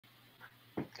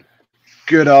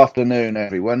Good afternoon,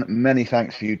 everyone. Many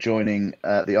thanks for you joining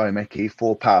the IMechE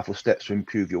 4 Powerful Steps to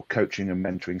Improve Your Coaching and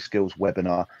Mentoring Skills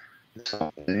webinar this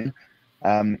afternoon.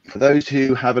 For those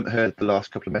who haven't heard the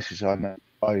last couple of messages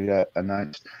I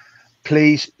announced,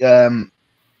 please, if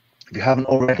you haven't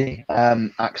already,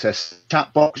 access the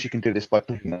chat box. You can do this by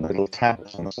clicking on the little tab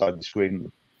that's on the side of the screen.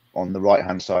 On the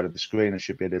right-hand side of the screen, there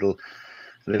should be a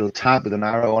little tab with an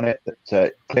arrow on it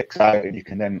that clicks out, and you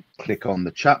can then click on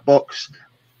the chat box.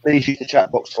 Please use the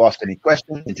chat box to ask any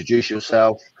questions, introduce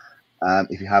yourself.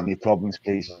 If you have any problems,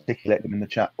 please articulate them in the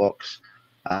chat box.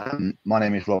 My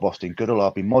name is Rob Austin-Goodall.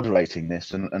 I'll be moderating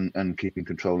this and keeping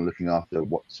control and looking after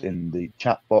what's in the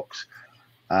chat box.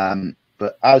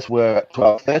 But as we're at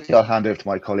 12:30, I'll hand over to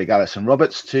my colleague Alison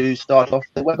Roberts to start off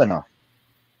the webinar.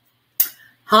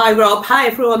 Hi, Rob. Hi,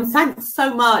 everyone. Thanks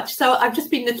so much. So I've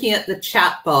just been looking at the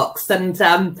chat box, and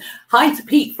hi to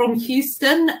Pete from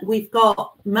Houston. We've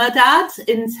got Murdad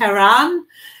in Tehran.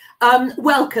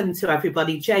 Welcome to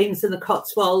everybody. James in the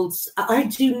Cotswolds. I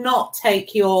do not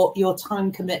take your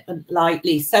time commitment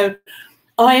lightly. So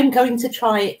I am going to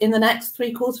try in the next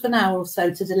 3/4 of an hour or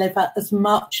so to deliver as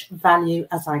much value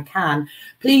as I can.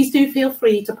 Please do feel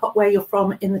free to pop where you're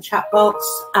from in the chat box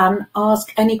and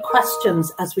ask any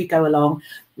questions as we go along.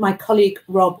 My colleague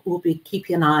Rob will be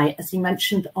keeping an eye, as he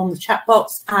mentioned, on the chat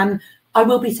box, and I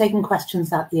will be taking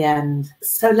questions at the end.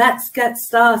 So let's get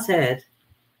started.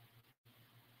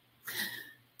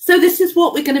 So this is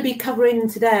what we're going to be covering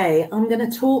today. I'm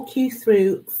going to talk you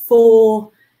through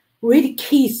 4 really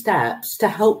key steps to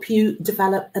help you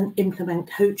develop and implement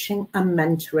coaching and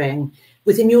mentoring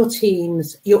within your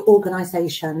teams, your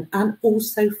organization, and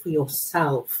also for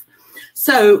yourself.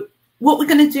 So what we're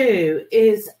going to do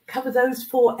is cover those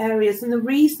 4 areas. And the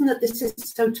reason that this is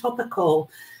so topical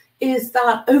is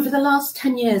that over the last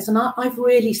 10 years, and I've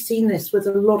really seen this with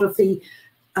a lot of the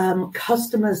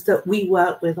customers that we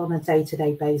work with on a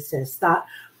day-to-day basis, that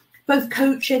both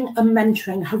coaching and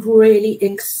mentoring have really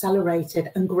accelerated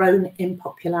and grown in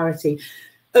popularity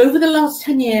over the last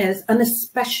 10 years, and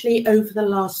especially over the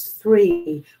last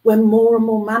 3, when more and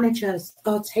more managers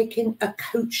are taking a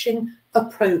coaching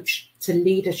approach to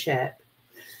leadership.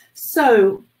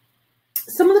 So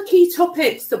some of the key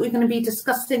topics that we're going to be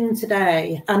discussing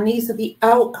today, and these are the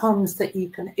outcomes that you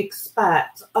can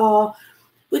expect, are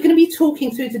we're going to be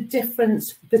talking through the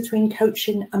difference between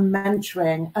coaching and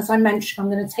mentoring. As I mentioned,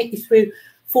 I'm going to take you through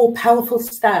 4 powerful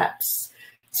steps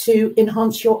to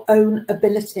enhance your own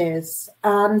abilities.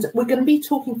 And we're going to be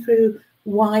talking through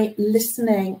why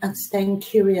listening and staying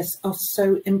curious are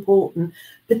so important,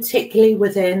 particularly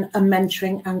within a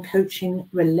mentoring and coaching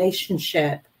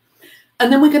relationship. And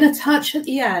then we're going to touch at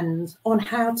the end on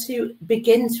how to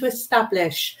begin to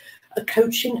establish a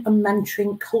coaching and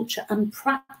mentoring culture and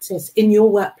practice in your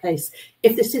workplace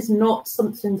if this is not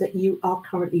something that you are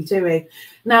currently doing.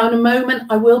 Now, in a moment,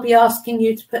 I will be asking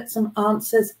you to put some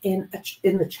answers in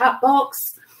the chat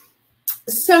box.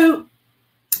 So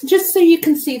just so you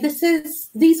can see,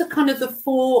 these are kind of the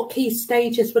 4 key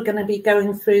stages we're going to be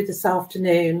going through this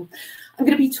afternoon. I'm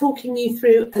going to be talking you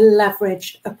through a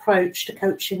leveraged approach to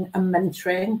coaching and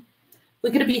mentoring.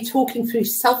 We're going to be talking through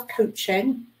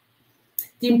self-coaching,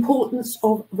 the importance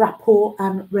of rapport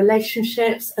and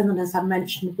relationships, and then, as I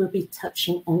mentioned, we'll be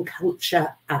touching on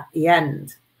culture at the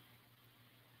end.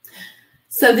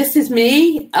 So this is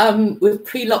me with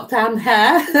pre-lockdown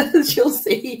hair, as you'll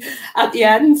see at the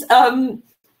end.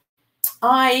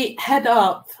 I head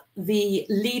up the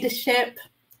leadership,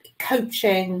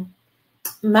 coaching,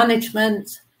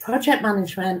 management, project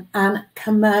management, and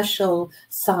commercial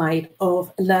side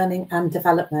of learning and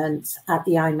development at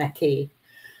the IMechE.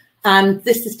 And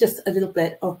this is just a little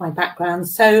bit of my background.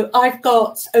 So I've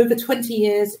got over 20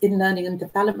 years in learning and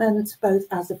development, both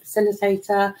as a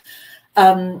facilitator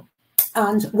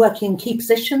and working in key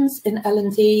positions in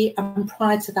L&D. And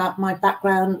prior to that, my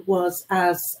background was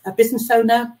as a business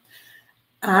owner.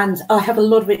 And I have a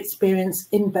lot of experience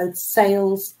in both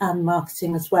sales and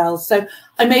marketing as well. So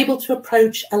I'm able to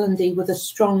approach L&D with a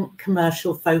strong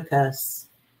commercial focus.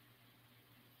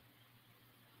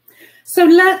 So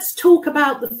let's talk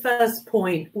about the first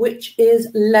point, which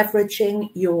is leveraging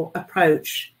your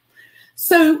approach.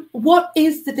 So what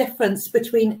is the difference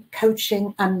between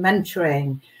coaching and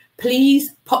mentoring?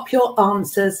 Please pop your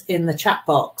answers in the chat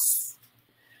box.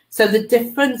 So the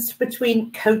difference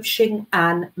between coaching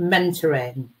and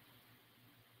mentoring.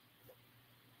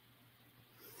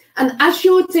 And as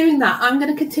you're doing that, I'm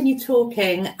going to continue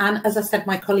talking. And as I said,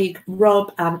 my colleague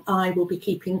Rob and I will be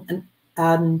keeping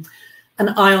an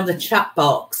eye on the chat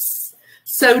box.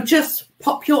 So just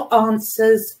pop your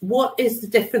answers. What is the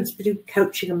difference between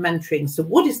coaching and mentoring? So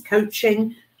what is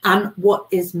coaching and what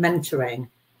is mentoring?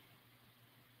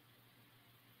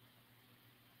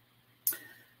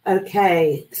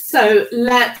 Okay, so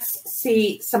let's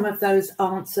see some of those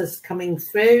answers coming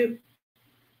through.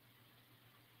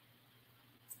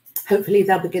 Hopefully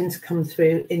they'll begin to come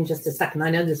through in just a second. I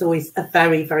know there's always a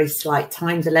very, very slight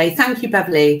time delay. Thank you,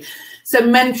 Beverly. So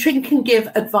mentoring can give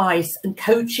advice and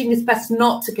coaching is best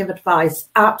not to give advice.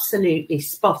 Absolutely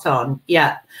spot on.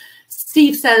 Yeah.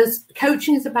 Steve says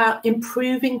coaching is about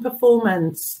improving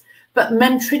performance, but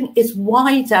mentoring is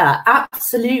wider.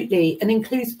 Absolutely. And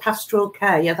includes pastoral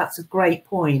care. Yeah, that's a great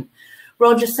point.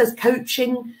 Roger says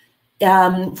coaching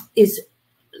is,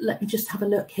 let me just have a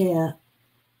look here.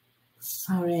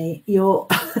 Sorry, you're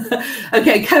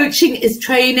okay. Coaching is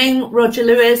training, Roger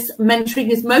Lewis. Mentoring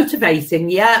is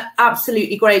motivating. Yeah,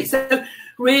 absolutely great. So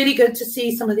really good to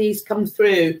see some of these come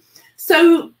through.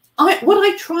 So what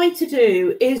I try to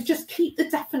do is just keep the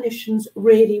definitions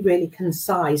really, really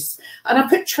concise. And I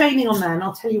put training on there and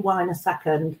I'll tell you why in a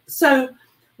second. So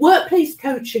workplace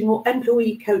coaching or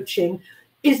employee coaching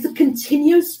is the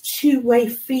continuous two-way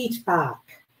feedback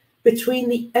between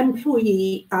the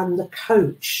employee and the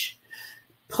coach.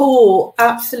 Paul,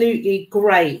 absolutely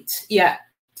great. Yeah,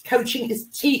 coaching is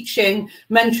teaching,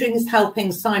 mentoring is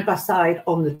helping side by side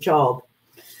on the job.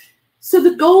 So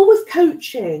the goal with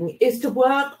coaching is to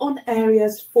work on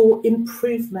areas for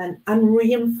improvement and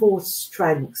reinforce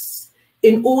strengths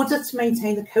in order to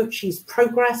maintain the coachee's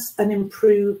progress and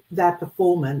improve their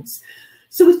performance.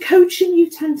 So with coaching, you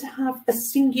tend to have a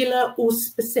singular or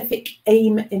specific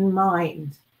aim in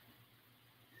mind.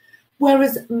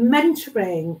 Whereas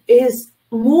mentoring is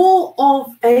more of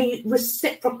a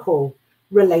reciprocal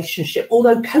relationship,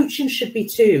 although coaching should be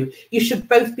too. You should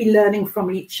both be learning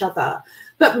from each other.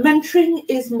 But mentoring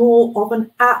is more of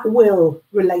an at-will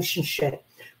relationship,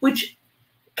 which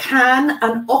can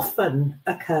and often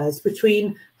occurs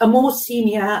between a more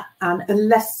senior and a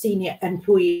less senior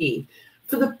employee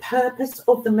for the purpose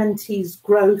of the mentee's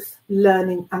growth,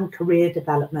 learning and career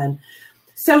development.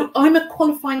 So I'm a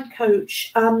qualified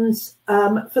coach and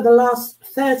for the last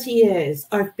 30 years,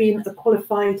 I've been a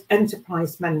qualified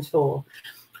enterprise mentor.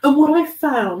 And what I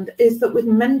found is that with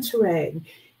mentoring,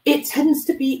 it tends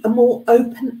to be a more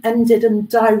open-ended and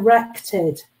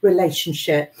directed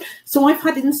relationship. So I've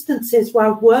had instances where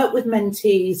I've worked with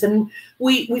mentees and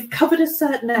we've covered a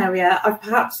certain area. I've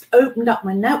perhaps opened up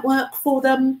my network for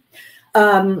them.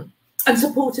 And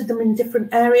supported them in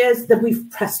different areas. Then we've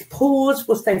pressed pause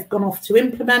whilst they've gone off to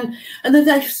implement. And then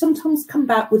they've sometimes come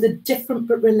back with a different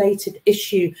but related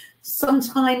issue,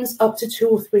 sometimes up to 2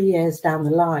 or 3 years down the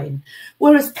line.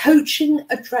 Whereas coaching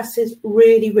addresses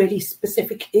really, really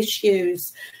specific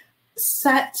issues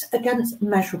set against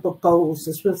measurable goals,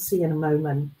 as we'll see in a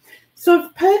moment. So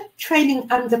I've put training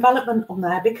and development on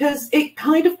there because it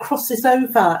kind of crosses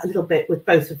over a little bit with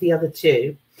both of the other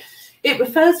two. It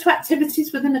refers to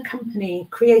activities within a company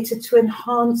created to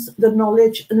enhance the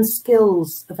knowledge and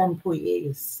skills of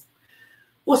employees,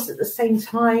 whilst at the same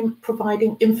time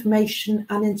providing information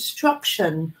and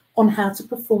instruction on how to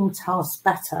perform tasks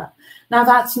better. Now,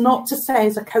 that's not to say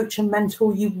as a coach and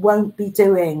mentor, you won't be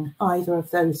doing either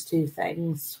of those two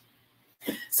things.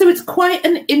 So it's quite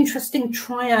an interesting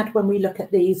triad when we look at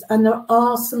these, and there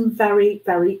are some very,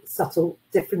 very subtle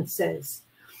differences.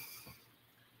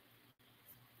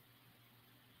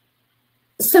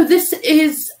 So this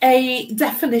is a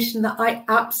definition that I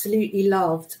absolutely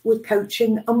loved with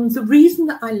coaching. And the reason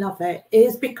that I love it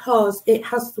is because it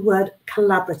has the word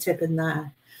collaborative in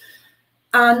there.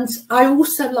 And I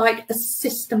also like a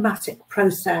systematic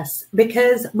process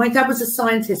because my dad was a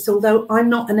scientist, although I'm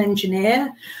not an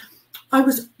engineer. I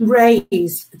was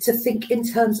raised to think in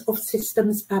terms of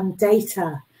systems and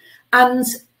data. And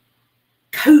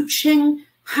coaching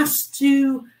has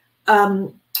to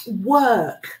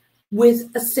work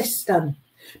with a system,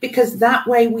 because that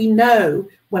way we know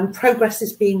when progress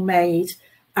is being made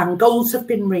and goals have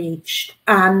been reached,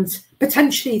 and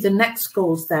potentially the next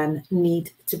goals then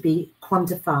need to be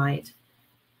quantified.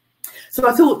 So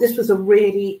I thought this was a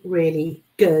really, really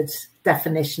good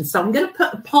definition. So I'm going to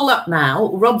put a poll up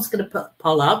now. Rob's going to put a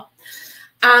poll up,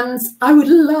 and I would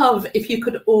love if you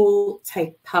could all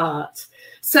take part.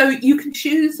 So you can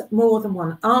choose more than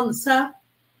one answer.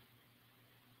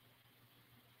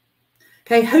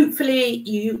 Okay, hopefully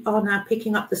you are now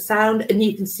picking up the sound and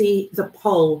you can see the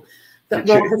poll that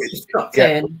Rob has just dropped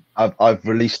in. I've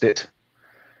released it.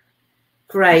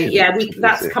 Great, yeah,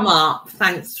 that's come up.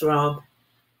 Thanks, Rob.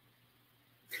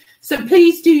 So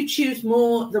please do choose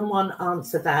more than one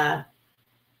answer there.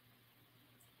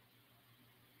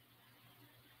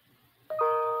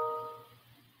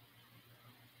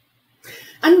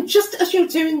 And just as you're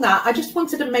doing that, I just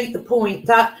wanted to make the point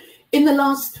that in the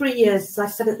last 3 years, as I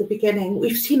said at the beginning,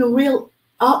 we've seen a real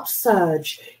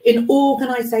upsurge in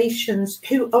organisations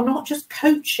who are not just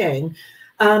coaching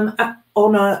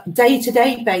on a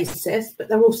day-to-day basis, but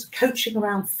they're also coaching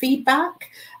around feedback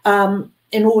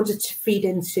in order to feed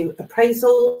into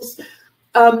appraisals,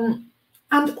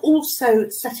 and also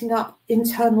setting up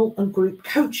internal and group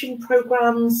coaching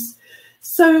programs.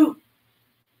 So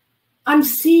I'm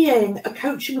seeing a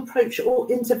coaching approach or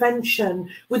intervention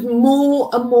with more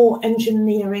and more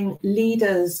engineering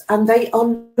leaders, and they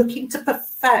are looking to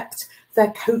perfect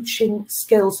their coaching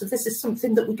skills. So this is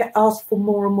something that we get asked for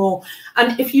more and more.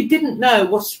 And if you didn't know,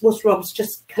 was Rob's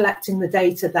just collecting the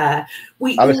data there.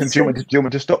 Alison, do you want me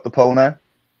to stop the poll now?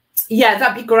 Yeah,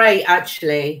 that'd be great,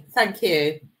 actually. Thank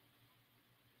you.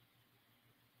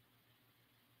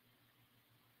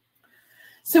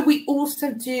 So we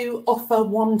also do offer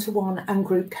one-to-one and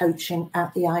group coaching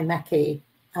at the IMechE.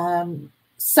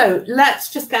 So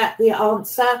let's just get the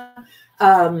answer.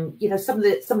 You know, some of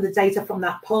the data from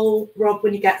that poll, Rob,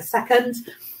 when you get a second.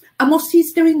 And whilst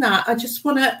he's doing that, I just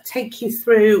want to take you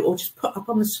through, or just put up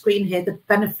on the screen here, the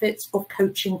benefits of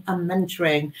coaching and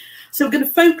mentoring. So we're going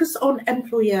to focus on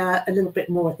employer a little bit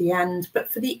more at the end, but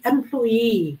for the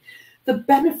employee, the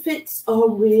benefits are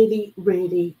really,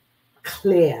 really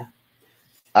clear.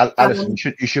 Alison,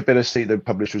 you should better see the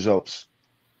published results.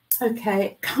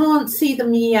 Okay, can't see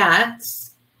them yet.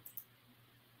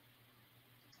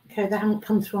 Okay, they haven't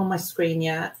come through on my screen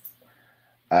yet.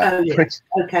 Oh, yeah.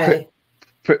 Okay.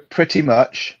 Pretty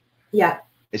much. Yeah.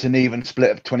 It's an even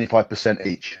split of 25%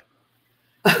 each.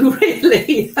 Oh,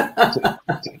 really?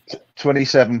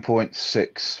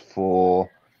 27.6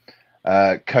 for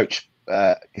coach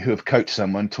who have coached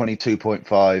someone,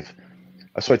 22.5.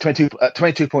 Sorry,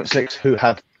 22.6 who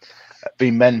have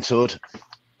been mentored.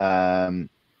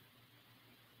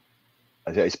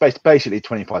 It's basically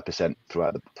 25%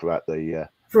 throughout the.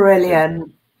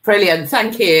 Brilliant.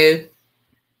 Thank you.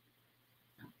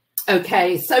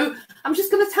 Okay, so I'm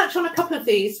just going to touch on a couple of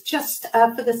these just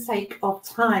for the sake of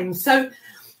time. So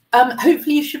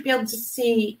hopefully you should be able to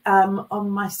see on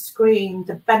my screen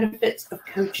the benefits of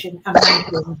coaching and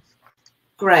mentoring.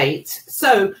 Great.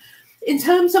 So in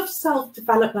terms of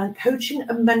self-development, coaching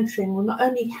and mentoring will not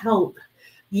only help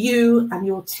you and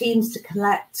your teams to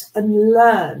collect and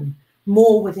learn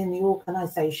more within the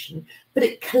organisation, but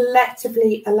it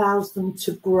collectively allows them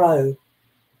to grow.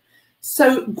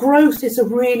 So growth is a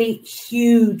really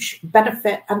huge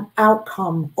benefit and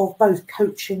outcome of both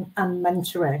coaching and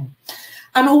mentoring.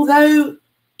 And although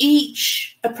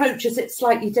each approaches it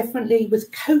slightly differently,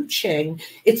 with coaching,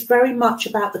 it's very much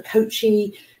about the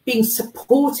coachee being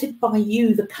supported by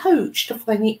you, the coach, to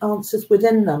find the answers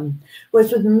within them.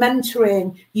 Whereas with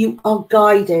mentoring, you are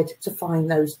guided to find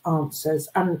those answers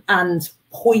and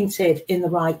pointed in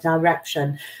the right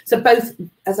direction. So both,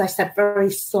 as I said, very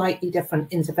slightly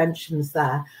different interventions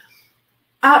there.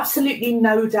 Absolutely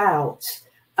no doubt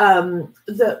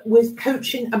that with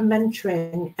coaching and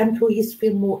mentoring, employees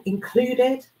feel more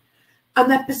included, and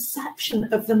their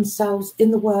perception of themselves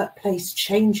in the workplace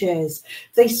changes.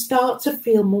 They start to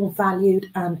feel more valued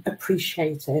and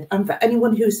appreciated. And for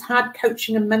anyone who's had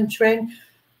coaching and mentoring,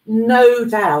 no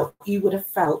doubt you would have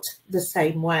felt the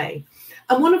same way.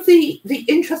 And one of the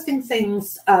interesting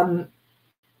things on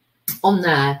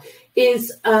there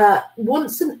is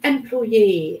once an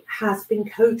employee has been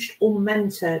coached or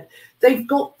mentored, they've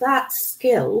got that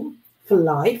skill for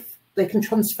life. They can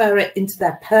transfer it into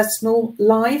their personal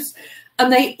lives. And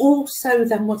they also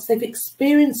then, once they've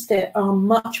experienced it, are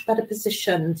much better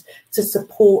positioned to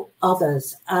support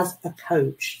others as a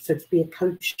coach. So to be a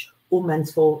coach or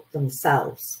mentor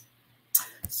themselves.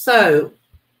 So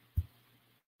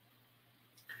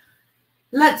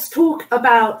let's talk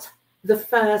about the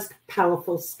first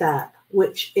powerful step,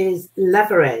 which is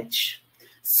leverage.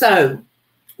 So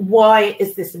why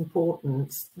is this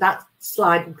important? That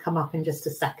slide will come up in just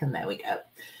a second. There we go.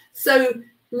 So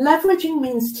leveraging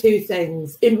means two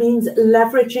things. It means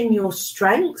leveraging your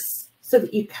strengths so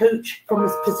that you coach from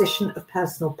a position of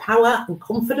personal power and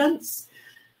confidence.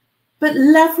 But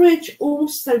leverage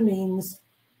also means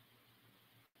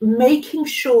making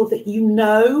sure that you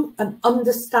know and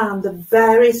understand the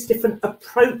various different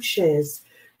approaches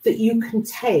that you can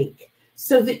take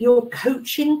so that your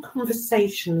coaching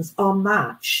conversations are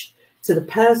matched to the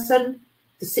person,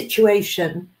 the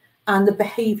situation, and the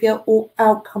behavior or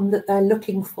outcome that they're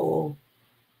looking for.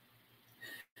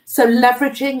 So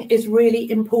leveraging is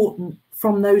really important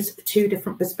from those two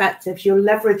different perspectives. You're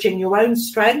leveraging your own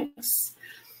strengths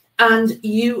and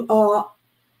you are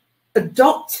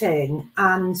adopting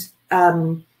and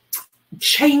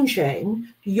changing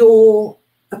your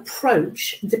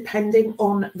approach depending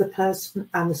on the person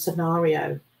and the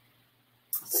scenario.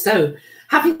 So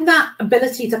having that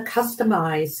ability to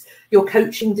customize your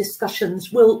coaching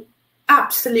discussions will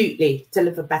absolutely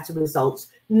deliver better results,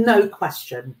 no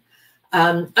question.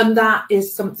 And that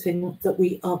is something that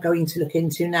we are going to look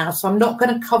into now. So I'm not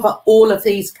going to cover all of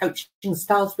these coaching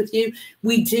styles with you.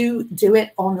 We do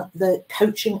it on the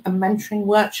coaching and mentoring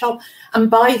workshop. And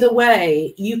by the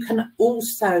way, you can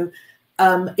also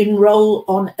enroll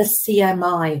on a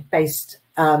CMI based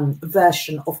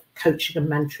version of coaching and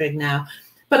mentoring now.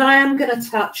 But I am going to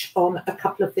touch on a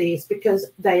couple of these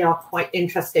because they are quite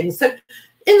interesting. So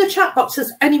in the chat box,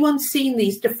 has anyone seen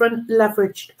these different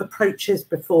leveraged approaches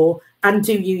before, and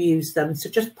do you use them?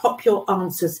 So just pop your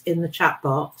answers in the chat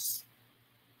box.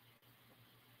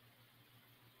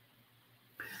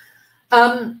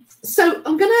 So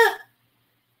I'm going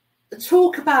to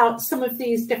talk about some of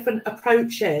these different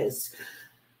approaches.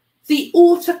 The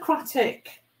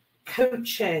autocratic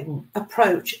coaching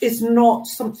approach is not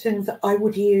something that I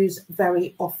would use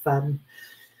very often.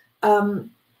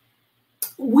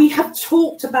 We have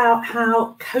talked about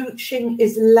how coaching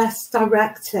is less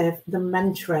directive than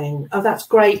mentoring. Oh, that's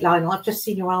great, Lionel. I've just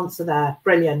seen your answer there.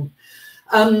 Brilliant.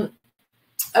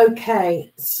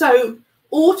 Okay, so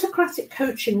autocratic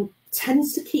coaching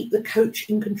tends to keep the coach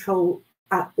in control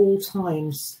at all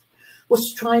times. We're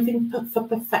striving for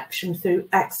perfection through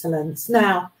excellence.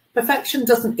 Now, perfection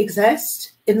doesn't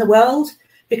exist in the world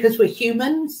because we're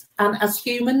humans, and as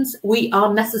humans, we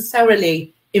are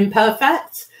necessarily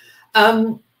imperfect.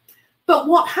 But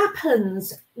what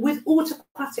happens with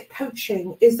autocratic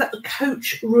coaching is that the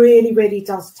coach really, really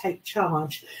does take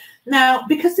charge. Now,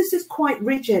 because this is quite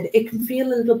rigid, it can feel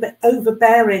a little bit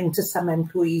overbearing to some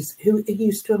employees who are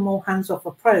used to a more hands-off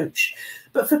approach.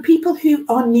 But for people who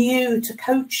are new to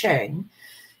coaching,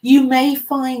 you may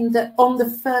find that on the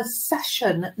first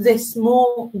session, this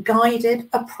more guided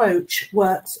approach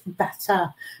works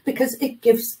better because it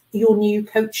gives your new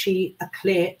coachee a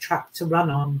clear track to run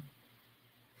on.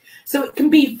 So it can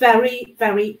be very,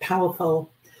 very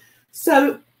powerful.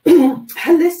 So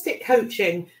holistic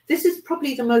coaching, this is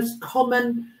probably the most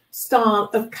common style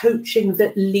of coaching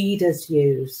that leaders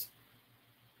use.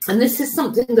 And this is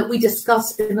something that we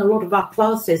discuss in a lot of our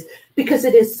classes because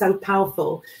it is so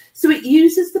powerful. So it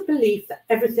uses the belief that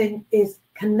everything is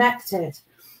connected.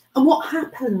 And what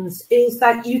happens is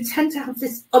that you tend to have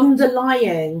this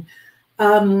underlying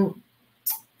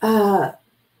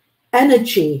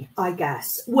energy, I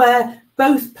guess, where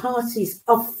both parties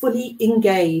are fully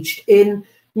engaged in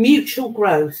mutual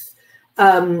growth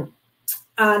and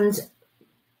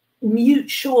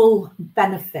mutual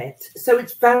benefit. So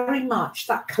it's very much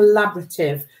that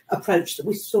collaborative approach that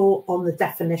we saw on the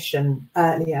definition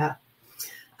earlier.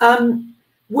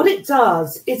 What it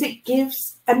does is it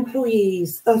gives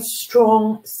employees a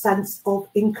strong sense of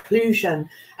inclusion,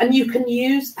 and you can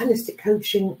use holistic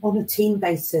coaching on a team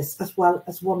basis as well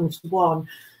as one-to-one.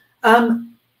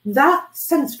 That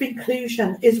sense of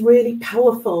inclusion is really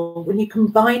powerful when you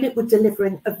combine it with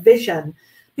delivering a vision,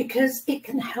 because it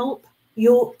can help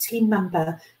your team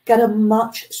member get a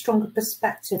much stronger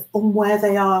perspective on where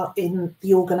they are in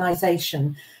the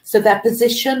organization. So their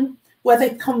position, where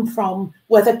they've come from,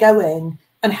 where they're going,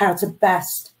 and how to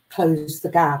best close the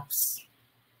gaps.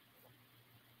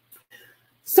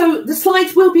 So the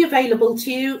slides will be available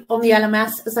to you on the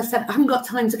LMS. As I said, I haven't got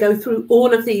time to go through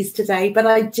all of these today, but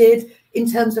I did, in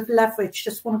terms of leverage,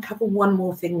 just want to cover one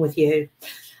more thing with you.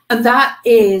 And that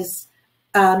is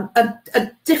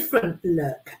a different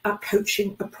look at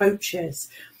coaching approaches.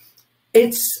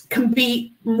 It can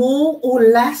be more or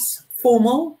less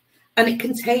formal, and it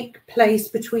can take place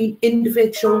between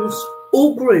individuals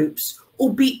or groups,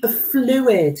 or be a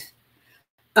fluid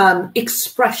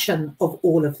expression of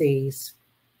all of these.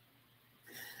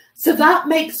 So that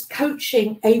makes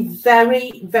coaching a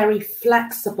very, very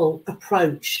flexible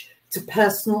approach to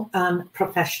personal and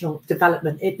professional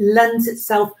development. It lends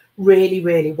itself really,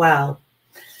 really well.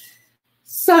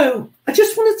 So I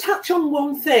just want to touch on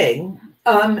one thing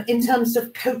in terms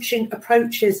of coaching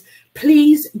approaches.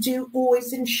 Please do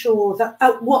always ensure that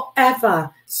at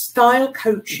whatever style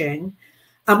coaching,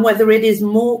 and whether it is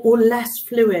more or less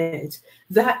fluid,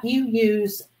 that you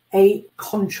use a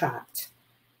contract.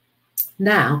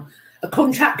 Now, a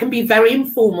contract can be very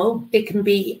informal. It can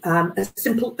be a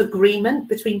simple agreement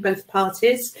between both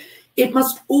parties. It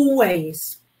must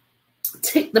always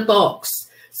tick the box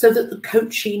so that the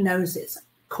coachee knows it's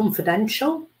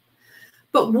confidential.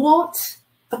 But what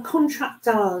a contract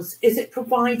does is it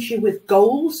provides you with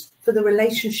goals for the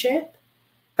relationship,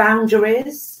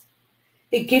 boundaries.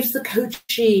 It gives the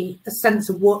coachee a sense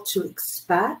of what to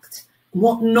expect,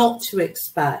 what not to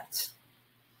expect,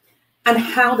 and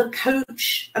how the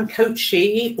coach and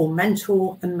coachee, or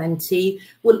mentor and mentee,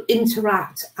 will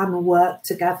interact and work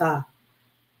together.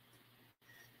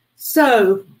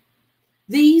 So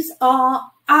these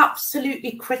are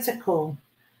absolutely critical.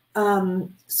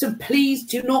 So please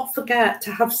do not forget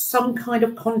to have some kind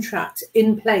of contract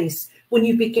in place when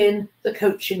you begin the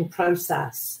coaching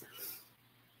process.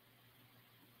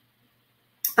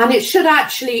 And it should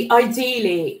actually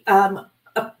ideally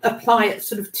apply at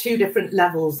sort of two different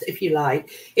levels, if you like.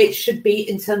 It should be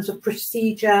in terms of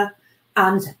procedure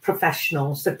and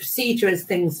professional. So procedure is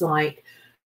things like,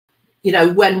 you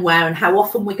know, when, where, and how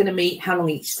often we're going to meet, how long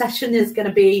each session is going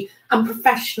to be. And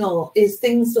professional is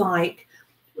things like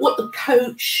what the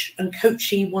coach and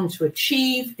coachee want to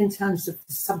achieve in terms of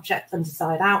the subject and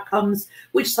desired outcomes,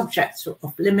 which subjects are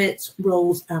off limits,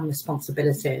 roles and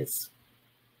responsibilities.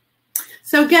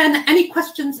 So again, any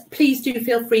questions, please do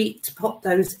feel free to pop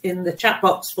those in the chat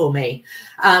box for me.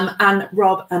 And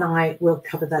Rob and I will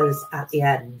cover those at the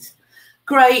end.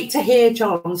 Great to hear,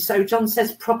 John. So John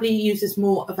says probably uses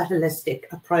more of a holistic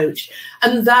approach.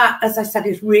 And that, as I said,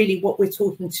 is really what we're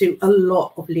talking to a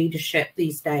lot of leadership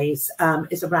these days,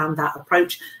 is around that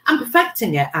approach and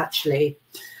perfecting it, actually.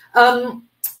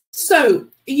 So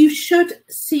you should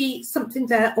see something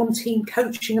there on team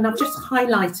coaching, and I've just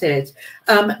highlighted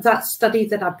that study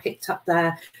that I picked up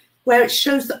there, where it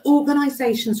shows that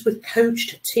organisations with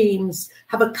coached teams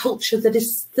have a culture that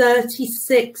is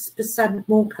 36%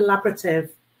 more collaborative.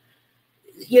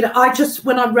 You know,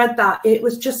 when I read that, it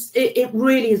was just, it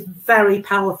really is very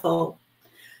powerful.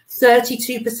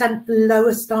 32%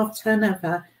 lower staff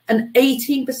turnover and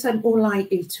 18% more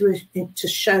likely to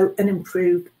show an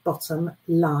improved bottom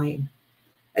line.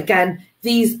 Again,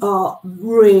 these are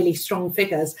really strong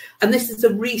figures. And this is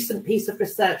a recent piece of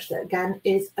research that, again,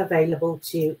 is available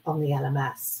to you on the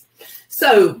LMS.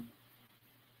 So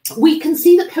we can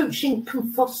see that coaching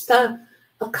can foster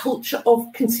a culture of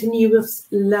continuous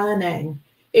learning.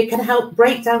 It can help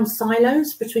break down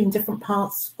silos between different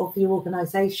parts of the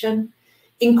organisation,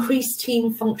 increase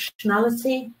team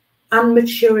functionality and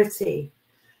maturity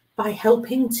by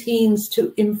helping teams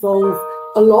to evolve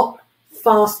a lot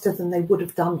faster than they would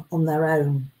have done on their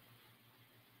own.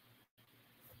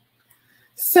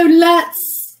 So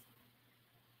let's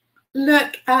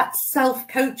look at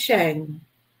self-coaching.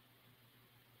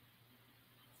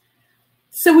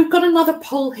 So we've got another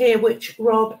poll here, which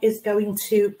Rob is going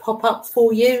to pop up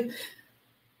for you.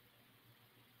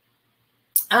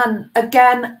 And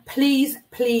again, please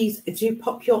do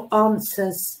pop your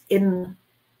answers in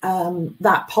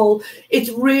that poll. It's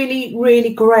really,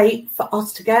 really great for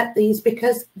us to get these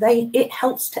because it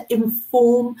helps to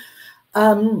inform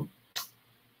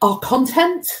our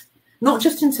content, not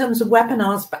just in terms of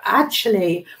webinars, but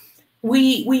actually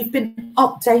we've been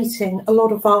updating a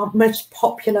lot of our most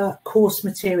popular course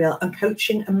material, and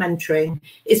coaching and mentoring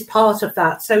is part of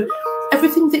that. So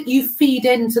everything that you feed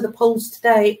into the polls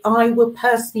today, I will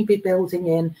personally be building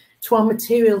in to our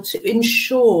material to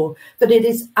ensure that it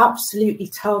is absolutely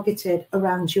targeted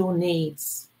around your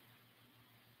needs.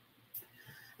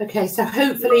 Okay, so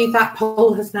hopefully that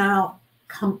poll has now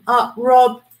come up.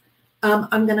 Rob,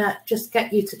 I'm going to just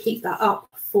get you to keep that up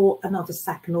for another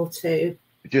second or two.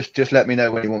 Just let me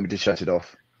know when you want me to shut it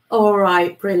off. All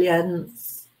right, brilliant.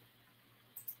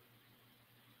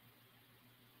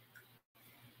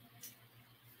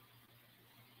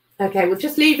 Okay, we'll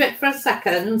just leave it for a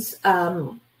second.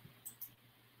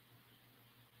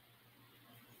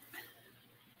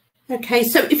 Okay,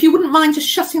 so if you wouldn't mind just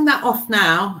shutting that off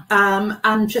now,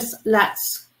 and just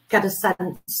let's get a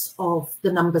sense of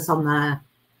the numbers on there.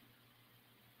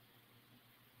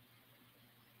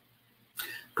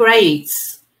 Great.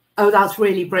 Oh, that's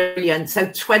really brilliant. So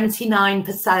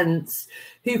 29%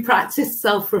 who practice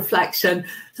self-reflection.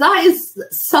 That is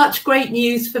such great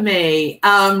news for me.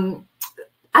 And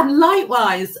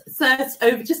likewise, just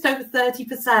over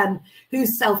 30% who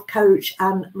self-coach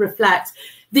and reflect.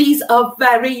 These are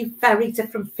very, very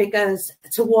different figures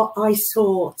to what I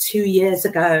saw 2 years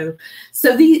ago.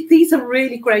 So these are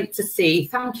really great to see.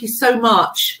 Thank you so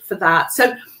much for that.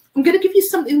 So I'm going to give you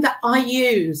something that I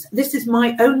use. This is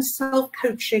my own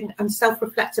self-coaching and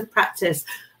self-reflective practice.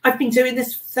 I've been doing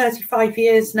this for 35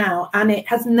 years now, and it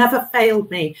has never failed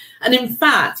me. And in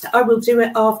fact, I will do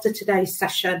it after today's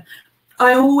session.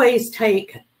 I always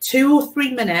take 2 or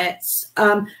 3 minutes,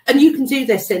 and you can do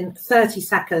this in 30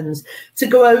 seconds, to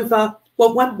go over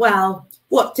what went well,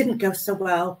 what didn't go so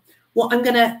well, what I'm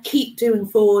going to keep doing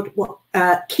forward,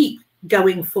 keep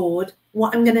going forward,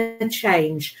 what I'm going to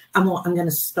change, and what I'm going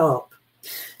to stop.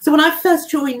 So when I first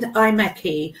joined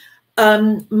IMechE,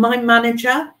 my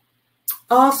manager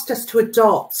asked us to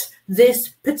adopt this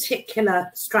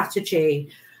particular strategy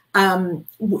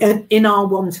in our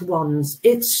one-to-ones.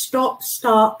 It's stop,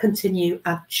 start, continue,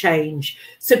 and change.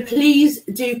 So please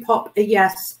do pop a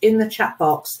yes in the chat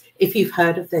box if you've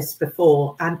heard of this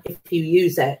before and if you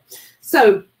use it.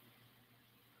 So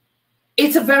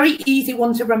it's a very easy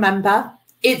one to remember.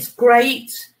 It's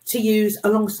great to use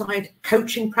alongside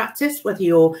coaching practice, whether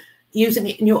you're using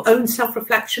it in your own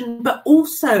self-reflection, but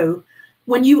also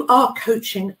when you are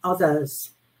coaching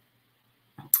others.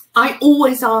 I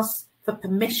always ask for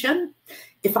permission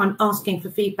if I'm asking for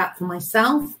feedback for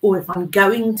myself, or if I'm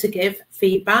going to give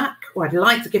feedback, or I'd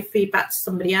like to give feedback to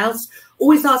somebody else.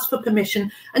 Always ask for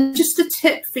permission. And just a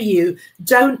tip for you,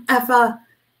 don't ever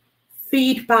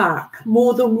feedback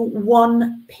more than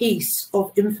one piece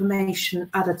of information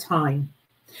at a time,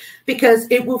 because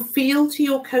it will feel to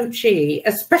your coachee,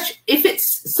 especially if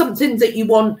it's something that you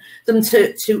want them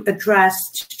to address,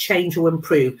 to change or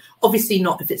improve. Obviously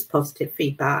not if it's positive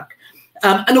feedback.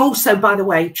 And also, by the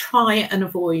way, try and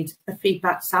avoid a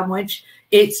feedback sandwich.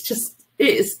 It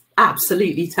is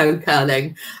absolutely toe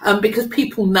curling, because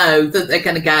people know that they're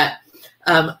going to get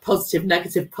positive,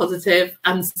 negative, positive.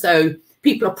 And so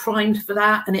people are primed for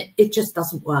that, and it just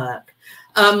doesn't work.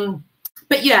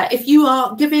 But yeah, if you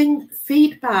are giving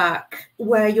feedback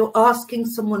where you're asking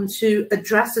someone to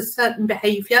address a certain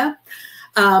behavior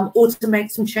or to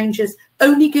make some changes,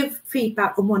 only give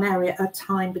feedback on one area at a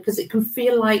time, because it can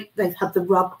feel like they've had the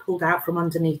rug pulled out from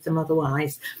underneath them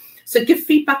otherwise. So give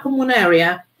feedback on one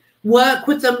area, work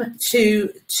with them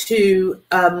to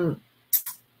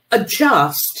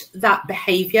adjust that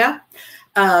behavior.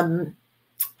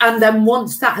 And then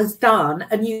once that has done,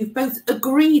 and you've both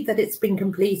agreed that it's been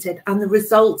completed and the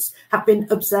results have been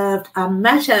observed and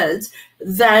measured,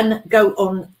 then go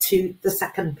on to the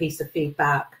second piece of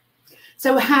feedback.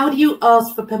 So how do you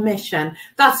ask for permission?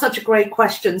 That's such a great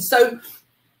question. So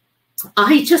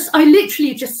I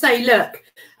literally just say, look,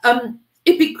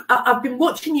 I've been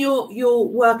watching your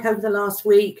work over the last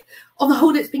week. On the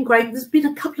whole, it's been great. There's been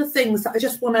a couple of things that I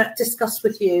just want to discuss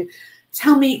with you.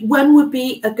 Tell me when would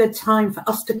be a good time for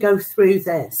us to go through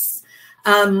this.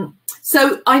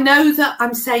 So I know that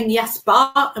I'm saying yes,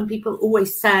 but, and people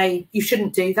always say you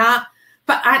shouldn't do that.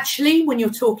 But actually, when you're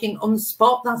talking on the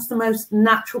spot, that's the most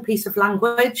natural piece of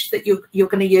language that you're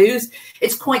going to use.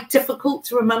 It's quite difficult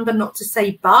to remember not to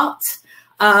say but.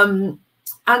 And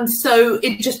so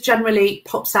it just generally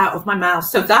pops out of my mouth.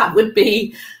 So that would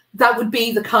be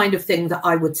the kind of thing that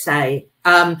I would say.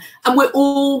 And we're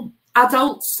all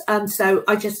adults, and so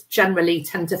I just generally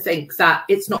tend to think that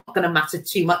it's not going to matter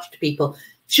too much to people.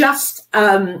 Just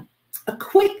a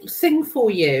quick thing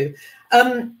for you.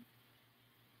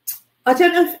 I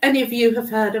don't know if any of you have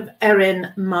heard of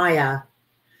Erin Meyer.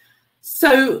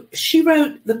 So she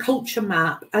wrote The Culture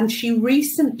Map, and she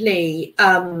recently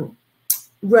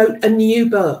wrote a new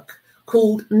book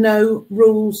called No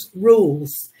Rules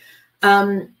Rules.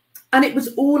 And it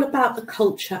was all about the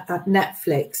culture at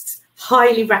Netflix.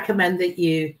 Highly recommend that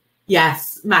you,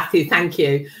 yes, Matthew, thank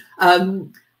you.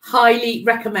 Highly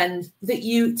recommend that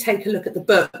you take a look at the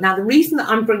book. Now, the reason that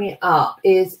I'm bringing it up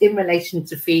is in relation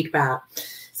to feedback.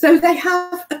 So they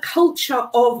have a culture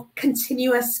of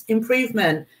continuous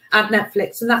improvement at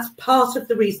Netflix, and that's part of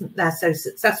the reason they're so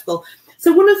successful.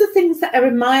 So one of the things that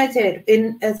Erin Meyer did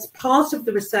as part of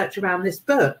the research around this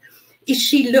book is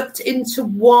she looked into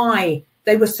why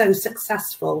they were so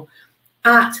successful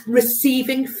at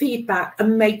receiving feedback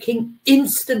and making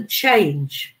instant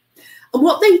change. And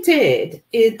what they did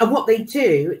is, and what they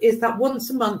do is that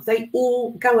once a month they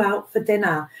all go out for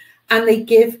dinner and they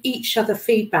give each other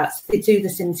feedback. They do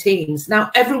this in teams. Now,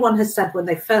 everyone has said when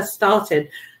they first started,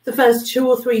 the first 2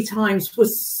 or 3 times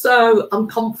was so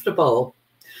uncomfortable.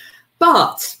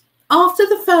 But after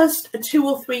the first 2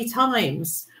 or 3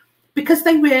 times, because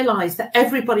they realized that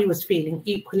everybody was feeling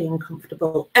equally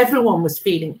uncomfortable, everyone was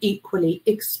feeling equally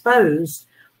exposed,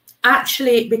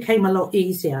 actually it became a lot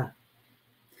easier.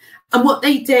 And what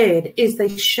they did is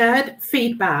they shared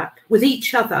feedback with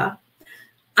each other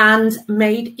and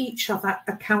made each other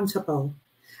accountable.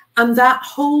 And that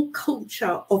whole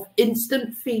culture of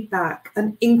instant feedback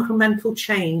and incremental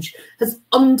change has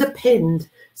underpinned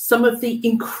some of the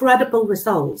incredible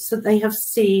results that they have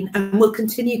seen and will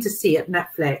continue to see at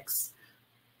Netflix.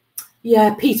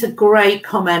 Yeah, Peter, great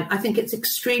comment. I think it's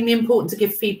extremely important to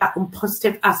give feedback on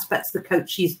positive aspects of the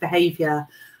coachee's behaviour.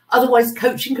 Otherwise,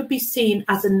 coaching could be seen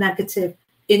as a negative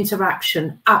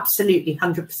interaction. Absolutely,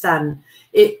 100%.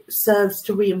 It serves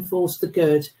to reinforce the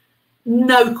good.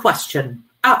 No question.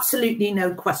 Absolutely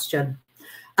no question.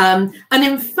 And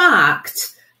in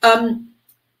fact, a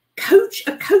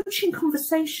coaching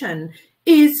conversation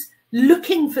is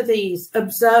looking for these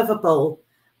observable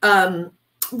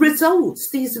results,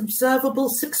 these observable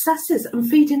successes, and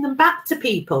feeding them back to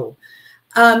people.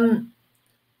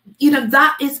 You know,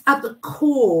 that is at the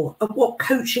core of what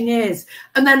coaching is.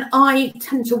 And then I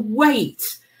tend to wait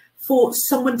for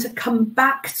someone to come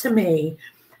back to me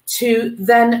to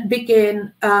then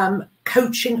begin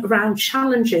coaching around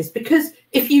challenges. Because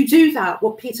if you do that,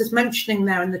 what Peter's mentioning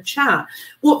there in the chat,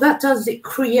 what that does, it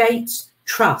creates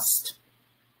trust.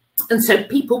 And so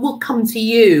people will come to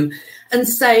you and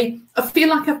say, I feel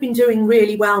like I've been doing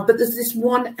really well, but there's this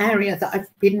one area that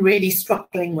I've been really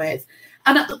struggling with.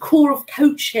 And at the core of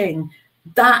coaching,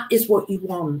 that is what you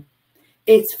want.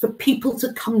 It's for people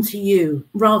to come to you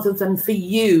rather than for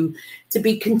you to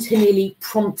be continually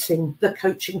prompting the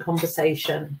coaching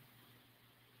conversation.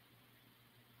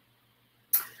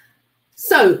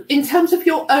 So in terms of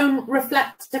your own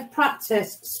reflective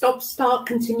practice, stop, start,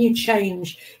 continue,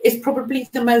 change is probably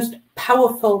the most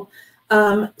powerful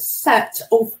set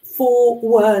of 4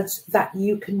 words that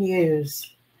you can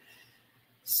use.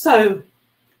 So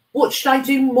what should I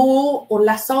do more or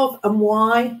less of, and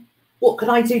why? What could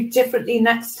I do differently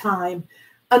next time?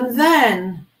 And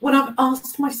then when I've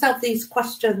asked myself these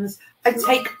questions, I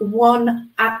take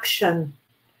one action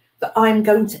that I'm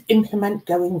going to implement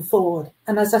going forward.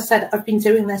 And as I said, I've been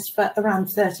doing this for around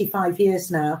 35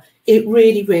 years now. It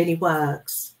really, really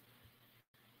works.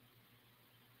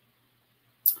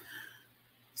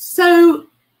 So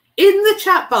in the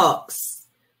chat box,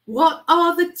 what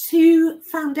are the 2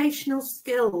 foundational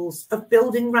skills of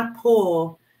building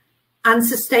rapport and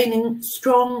sustaining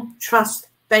strong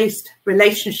trust-based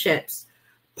relationships?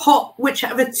 Pop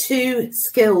whichever 2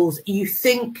 skills you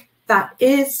think that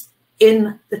is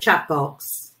in the chat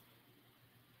box.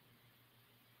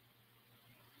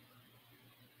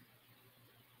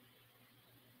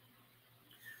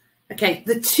 Okay,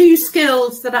 the 2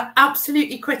 skills that are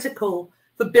absolutely critical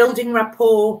for building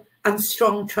rapport and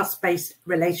strong trust-based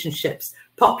relationships.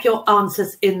 Pop your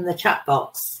answers in the chat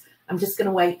box. I'm just going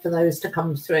to wait for those to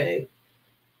come through.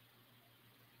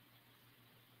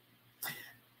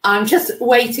 I'm just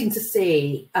waiting to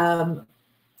see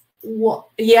what.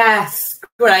 Yes,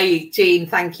 great, Jean,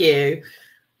 thank you.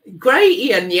 Great,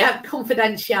 Ian. Yeah,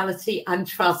 confidentiality and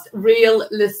trust, real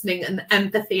listening and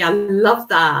empathy. I love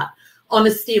that.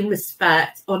 Honesty and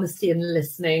respect, honesty and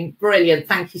listening. Brilliant.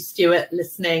 Thank you, Stuart.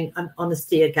 Listening and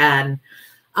honesty again.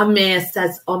 Amir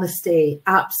says honesty,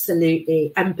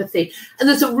 absolutely. Empathy. And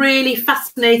there's a really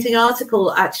fascinating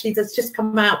article actually that's just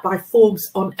come out by Forbes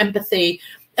on empathy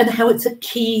and how it's a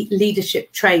key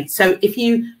leadership trait. So if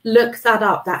you look that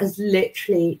up, that has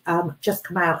literally just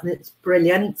come out and it's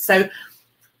brilliant. So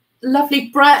lovely.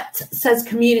 Brett says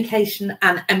communication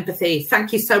and empathy.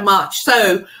 Thank you so much.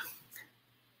 So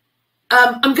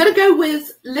I'm going to go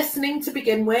with listening to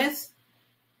begin with,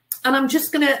 and I'm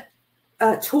just going to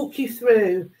talk you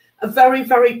through a very,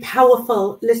 very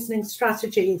powerful listening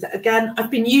strategy that, again, I've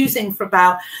been using for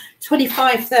about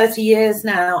 25, 30 years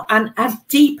now, and I've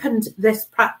deepened this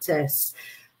practice.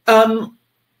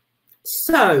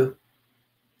 So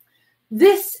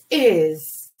this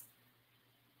is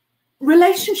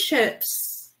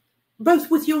relationships,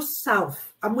 both with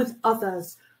yourself and with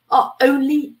others, are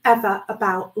only ever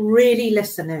about really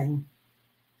listening.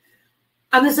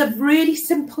 And there's a really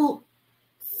simple,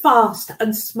 fast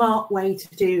and smart way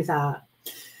to do that.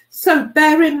 So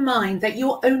bear in mind that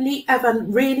you're only ever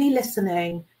really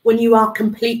listening when you are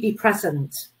completely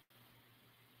present.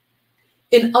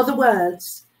 In other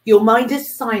words, your mind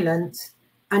is silent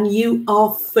and you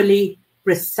are fully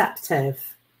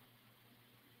receptive.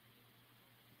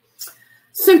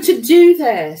 So to do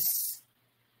this,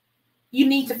 you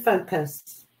need to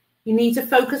focus. You need to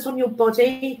focus on your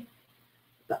body,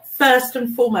 but first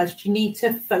and foremost, you need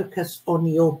to focus on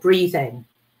your breathing.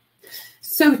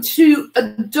 So to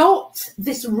adopt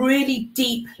this really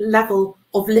deep level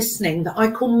of listening that I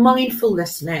call mindful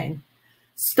listening,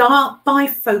 start by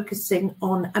focusing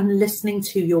on and listening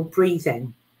to your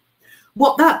breathing.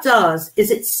 What that does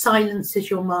is it silences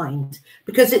your mind,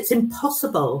 because it's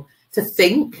impossible to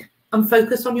think and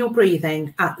focus on your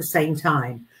breathing at the same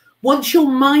time. Once your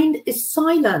mind is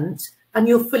silent and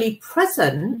you're fully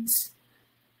present,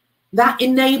 that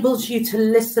enables you to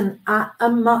listen at a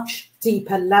much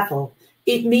deeper level.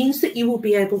 It means that you will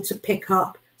be able to pick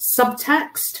up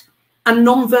subtext and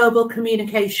non-verbal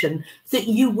communication that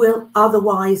you will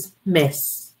otherwise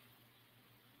miss.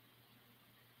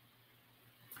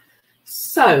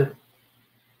 So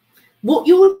what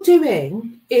you're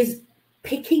doing is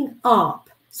picking up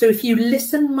So if you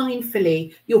listen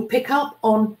mindfully, you'll pick up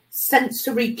on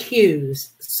sensory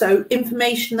cues. So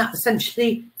information that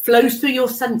essentially flows through your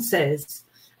senses.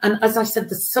 And as I said,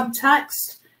 the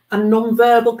subtext and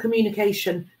non-verbal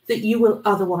communication that you will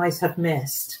otherwise have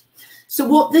missed. So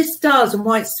what this does, and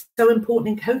why it's so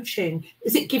important in coaching,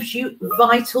 is it gives you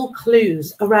vital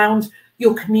clues around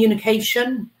your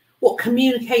communication, what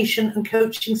communication and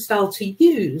coaching style to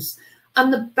use,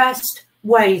 and the best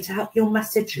way to help your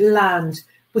message land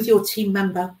with your team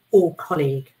member or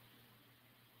colleague.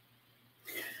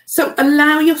 So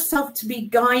allow yourself to be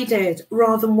guided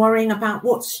rather than worrying about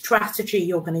what strategy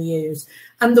you're going to use.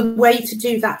 And the way to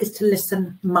do that is to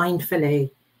listen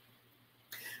mindfully.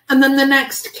 And then the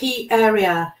next key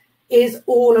area is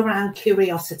all around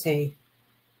curiosity.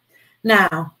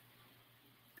 Now,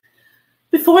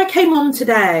 before I came on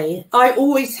today, I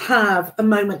always have a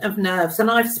moment of nerves,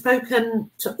 and I've spoken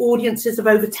to audiences of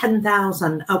over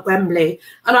 10,000 at Wembley,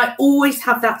 and I always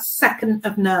have that second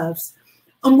of nerves.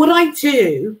 And what I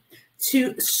do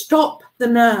to stop the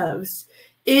nerves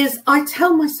is I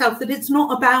tell myself that it's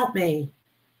not about me.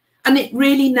 And it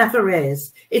really never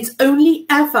is. It's only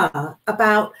ever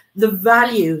about the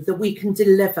value that we can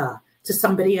deliver to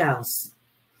somebody else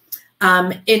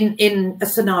in a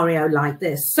scenario like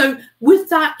this. So with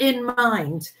that in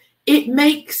mind, it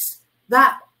makes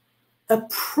that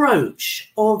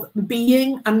approach of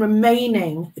being and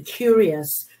remaining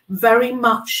curious very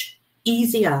much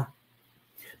easier.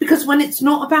 Because when it's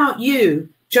not about you,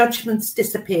 judgments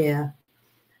disappear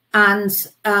and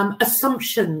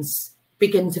assumptions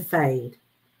begin to fade.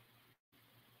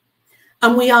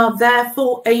 And we are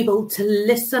therefore able to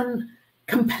listen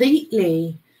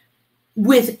completely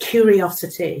with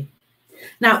curiosity.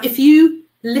 Now, if you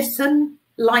listen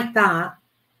like that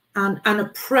and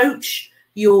approach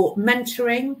your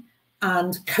mentoring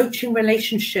and coaching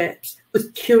relationships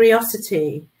with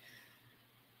curiosity,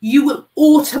 you will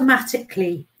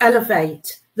automatically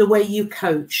elevate the way you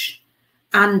coach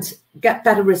and get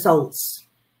better results.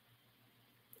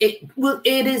 It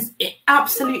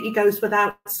absolutely goes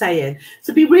without saying.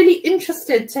 So be really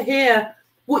interested to hear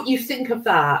what you think of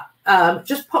that.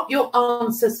 Just pop your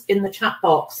answers in the chat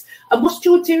box. And whilst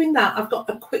you're doing that, I've got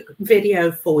a quick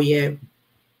video for you.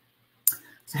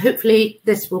 So hopefully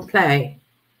this will play.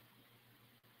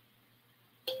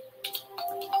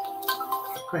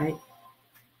 Great.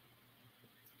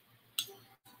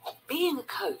 Being a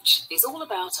coach is all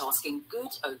about asking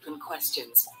good, open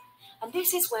questions. And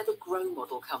this is where the GROW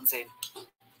model comes in.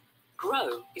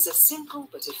 GROW is a simple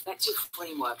but effective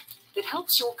framework that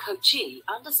helps your coachee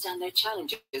understand their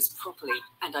challenges properly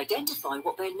and identify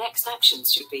what their next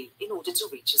actions should be in order to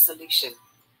reach a solution.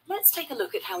 Let's take a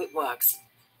look at how it works.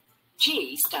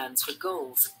 G stands for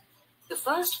goals. The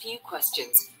first few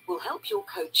questions will help your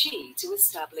coachee to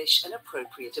establish an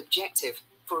appropriate objective.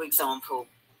 For example,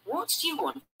 what do you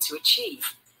want to achieve?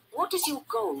 What does your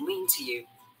goal mean to you?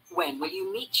 When will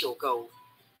you meet your goal?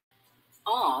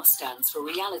 R stands for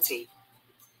reality.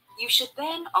 You should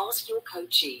then ask your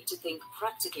coachee to think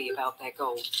practically about their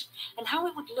goal and how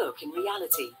it would look in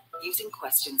reality, using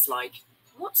questions like,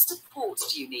 what support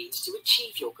do you need to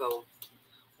achieve your goal?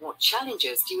 What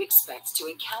challenges do you expect to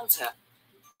encounter?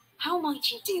 How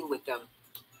might you deal with them?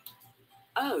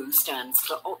 O stands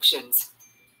for options.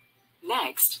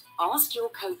 Next, ask your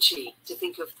coachee to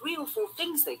think of 3 or 4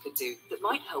 things they could do that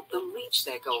might help them reach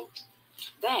their goal.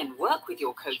 Then work with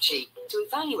your coachee to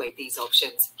evaluate these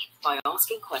options by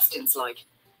asking questions like,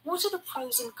 what are the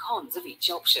pros and cons of each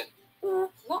option?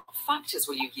 Or what factors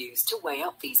will you use to weigh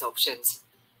up these options?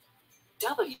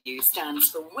 W stands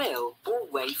for will or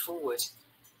way forward.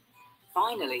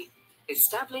 Finally,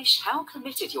 establish how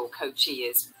committed your coachee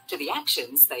is to the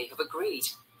actions they have agreed.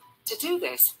 To do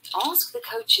this, ask the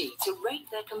coachee to rate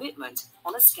their commitment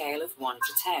on a scale of 1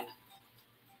 to 10.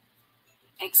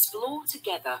 Explore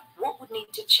together what would need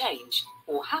to change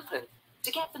or happen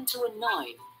to get them to a 9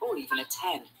 or even a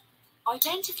 10.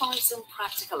 Identify some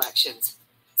practical actions,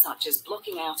 such as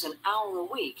blocking out an hour a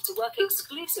week to work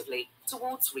exclusively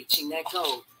towards reaching their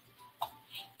goal.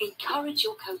 Encourage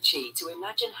your coachee to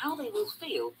imagine how they will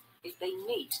feel if they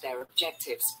meet their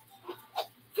objectives.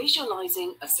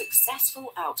 Visualizing a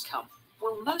successful outcome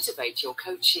will motivate your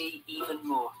coachee even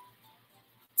more.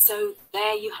 So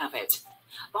there you have it.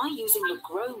 By using the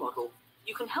GROW model,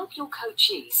 you can help your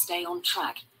coachee stay on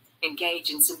track, engage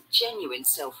in some genuine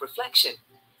self-reflection,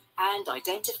 and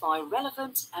identify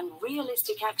relevant and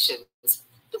realistic actions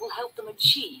that will help them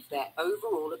achieve their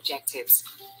overall objectives.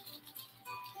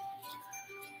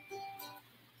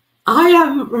 I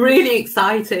am really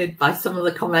excited by some of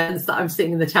the comments that I'm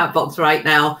seeing in the chat box right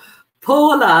now.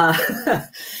 Paula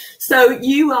So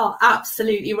you are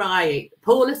absolutely right.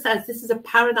 Paula says this is a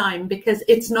paradigm because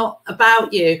it's not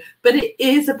about you, but it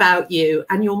is about you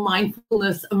and your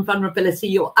mindfulness and vulnerability.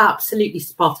 You're absolutely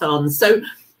spot on. So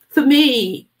for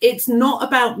me, it's not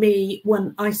about me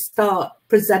when I start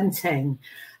presenting.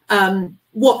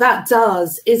 What that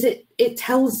does is it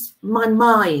tells my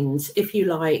mind, if you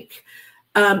like,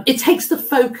 it takes the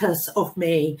focus off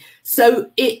me.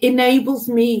 So it enables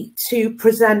me to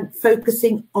present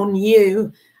focusing on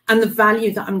you and the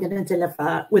value that I'm going to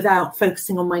deliver without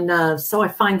focusing on my nerves. So I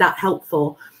find that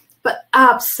helpful. But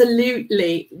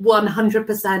absolutely,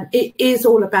 100%, it is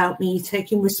all about me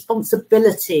taking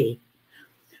responsibility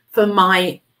for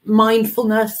my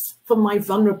mindfulness, for my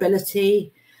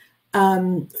vulnerability,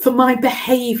 for my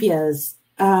behaviors,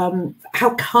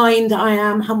 how kind I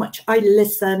am, how much I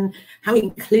listen, how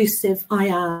inclusive I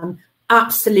am.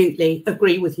 Absolutely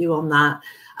agree with you on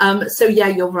that. So yeah,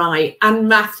 you're right. And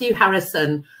Matthew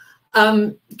Harrison,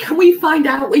 can we find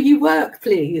out where you work,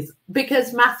 please?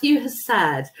 Because Matthew has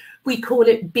said we call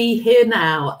it Be Here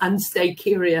Now and Stay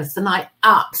Curious. And I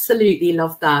absolutely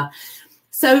love that.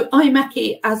 So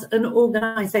IMechE as an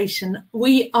organisation,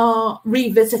 we are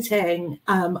revisiting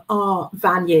our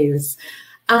values,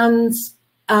 and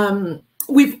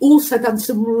we've also done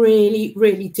some really,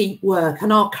 really deep work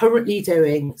and are currently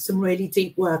doing some really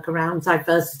deep work around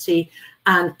diversity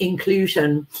and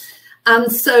inclusion.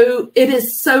 And so it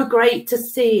is so great to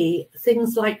see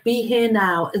things like Be Here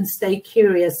Now and Stay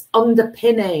Curious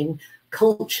underpinning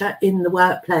culture in the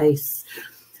workplace.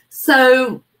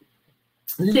 So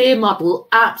Lear model,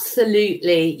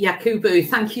 absolutely. Yakubu,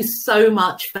 thank you so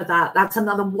much for that. That's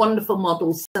another wonderful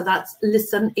model. So that's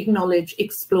listen, acknowledge,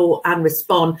 explore and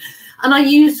respond. And I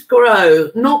use grow,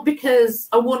 not because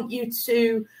I want you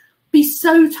to be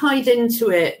so tied into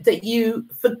it that you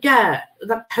forget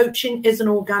that coaching is an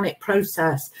organic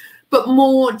process, but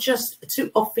more just to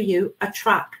offer you a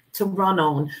track to run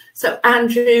on. So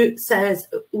Andrew says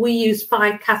we use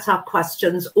 5 Qatar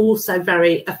questions, also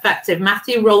very effective.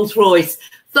 Matthew Rolls-Royce,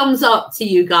 thumbs up to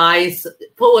you guys.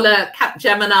 Paula,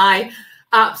 Capgemini,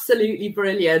 absolutely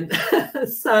brilliant.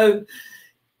 So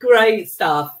great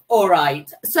stuff. All right.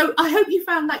 So I hope you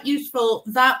found that useful.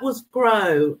 That was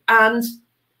grow. And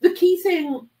the key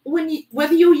thing,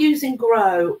 whether you're using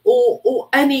grow or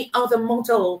any other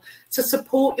model to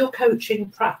support your coaching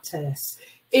practice,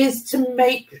 is to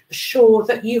make sure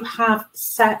that you have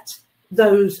set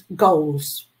those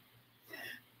goals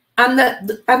and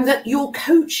that your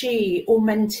coachee or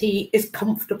mentee is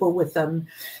comfortable with them.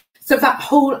 So that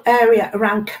whole area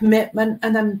around commitment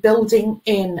and then building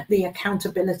in the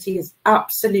accountability is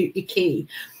absolutely key.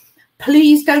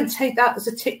 Please don't take that as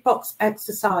a tick box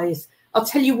exercise. I'll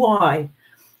tell you why.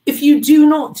 If you do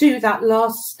not do that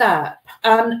last step,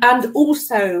 and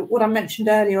also what I mentioned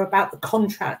earlier about the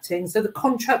contracting, so the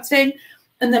contracting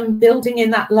and then building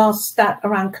in that last step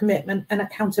around commitment and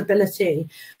accountability,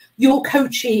 your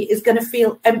coachee is going to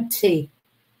feel empty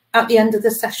at the end of the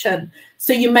session.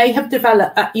 So you may have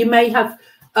developed, you may have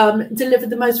delivered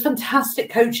the most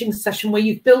fantastic coaching session where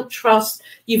you've built trust,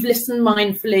 you've listened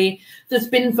mindfully, there's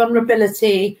been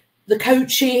vulnerability, the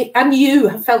coachee and you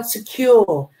have felt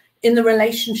secure in the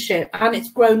relationship and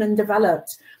it's grown and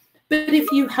developed. But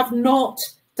if you have not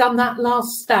done that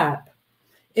last step,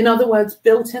 in other words,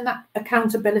 built in that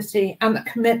accountability and that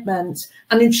commitment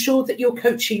and ensure that your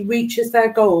coachee reaches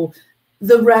their goal,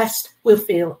 the rest will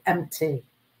feel empty.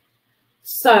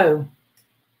 So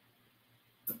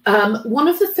one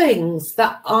of the things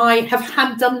that I have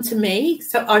had done to me,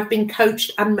 so I've been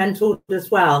coached and mentored as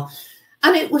well,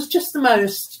 and it was just the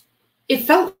most, it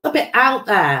felt a bit out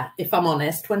there, if I'm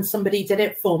honest, when somebody did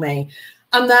it for me.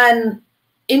 And then,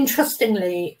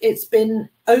 interestingly, it's been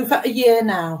over a year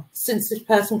now since this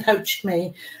person coached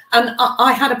me. And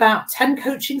I had about 10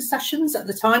 coaching sessions at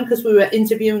the time because we were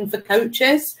interviewing for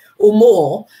coaches or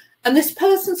more. And this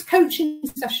person's coaching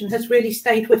session has really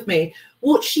stayed with me.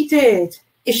 What she did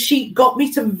is she got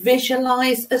me to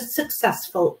visualize a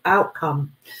successful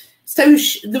outcome. So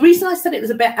the reason I said it was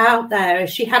a bit out there is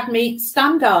she had me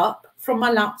stand up from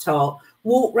my laptop,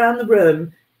 walk around the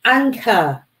room,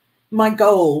 anchor my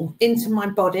goal into my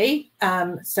body.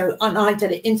 And I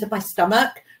did it into my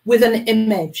stomach with an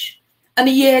image. And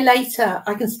a year later,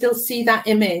 I can still see that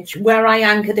image where I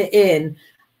anchored it in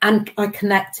and I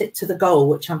connect it to the goal,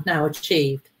 which I've now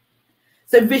achieved.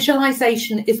 So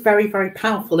visualization is very, very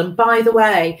powerful. And by the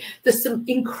way, there's some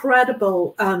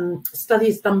incredible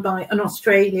studies done by an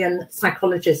Australian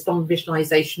psychologist on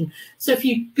visualization. So if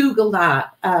you Google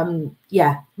that,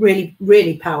 yeah, really,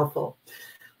 really powerful.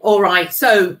 All right,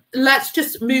 so let's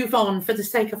just move on for the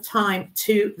sake of time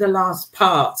to the last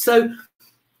part. So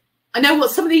I know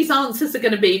what some of these answers are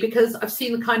going to be because I've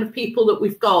seen the kind of people that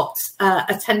we've got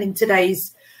attending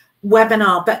today's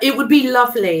webinar, but it would be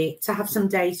lovely to have some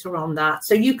data on that.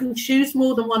 So you can choose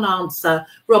more than one answer.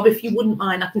 Rob, if you wouldn't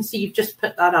mind, I can see you've just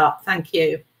put that up. Thank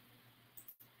you.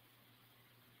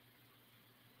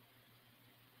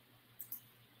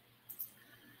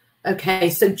 Okay,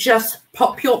 so just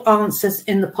pop your answers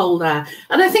in the poll there.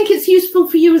 And I think it's useful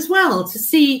for you as well to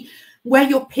see where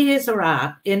your peers are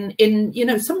at in you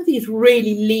know, some of these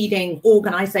really leading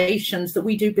organizations that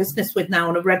we do business with now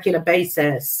on a regular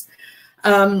basis.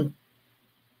 And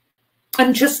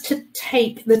just to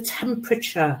take the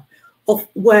temperature of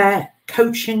where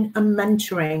coaching and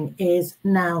mentoring is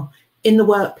now in the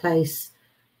workplace.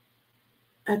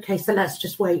 Okay, so let's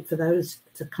just wait for those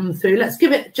to come through. Let's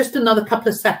give it just another couple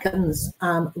of seconds,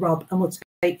 Rob, and we'll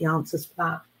take the answers for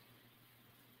that.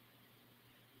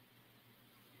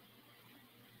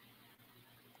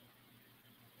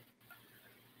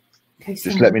 Okay, so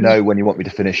just let me know when you want me to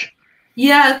finish.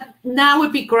 Yeah, now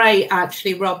would be great,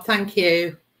 actually, Rob. Thank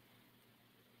you.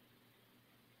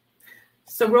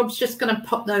 So Rob's just going to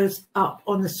pop those up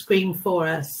on the screen for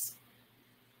us.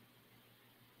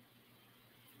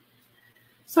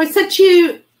 So I said to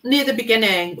you near the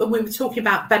beginning, when we were talking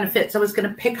about benefits, I was going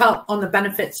to pick up on the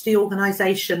benefits to the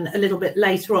organisation a little bit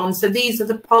later on. So these are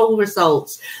the poll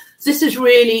results. This is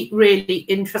really, really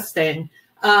interesting.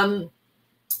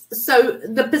 So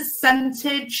the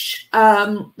percentage,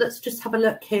 let's just have a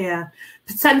look here.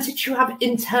 Percentage who have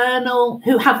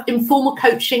informal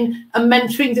coaching and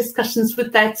mentoring discussions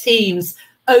with their teams,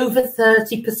 over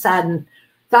 30%.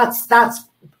 That's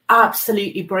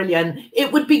absolutely brilliant.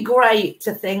 It would be great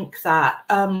to think that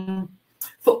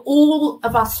for all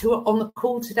of us who are on the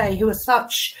call today, who are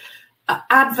such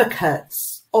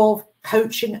advocates of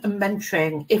coaching and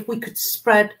mentoring, if we could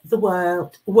spread the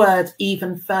word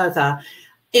even further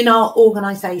in our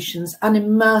organizations and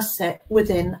immerse it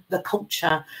within the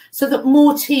culture so that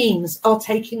more teams are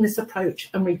taking this approach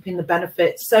and reaping the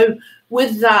benefits. So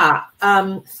with that,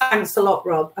 thanks a lot,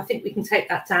 Rob. I think we can take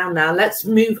that down now. Let's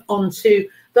move on to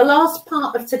the last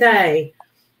part of today,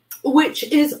 which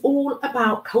is all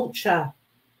about culture.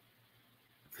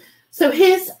 So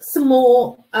here's some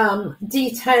more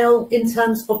detail in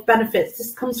terms of benefits.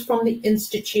 This comes from the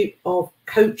Institute of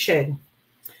Coaching.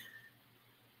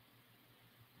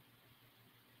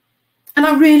 And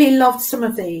I really loved some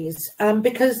of these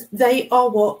because they are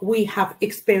what we have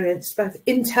experienced both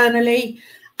internally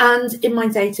and in my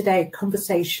day-to-day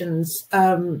conversations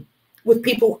with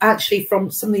people actually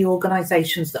from some of the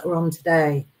organisations that are on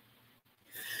today.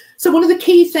 So one of the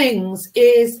key things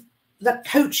is that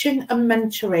coaching and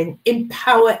mentoring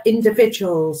empower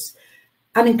individuals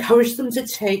and encourage them to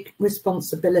take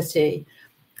responsibility.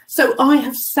 So I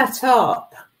have set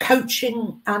up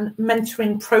coaching and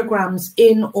mentoring programs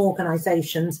in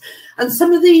organizations, and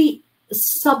some of the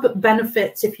sub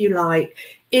benefits, if you like,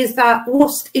 is that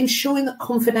whilst ensuring that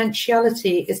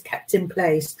confidentiality is kept in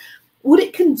place, what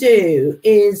it can do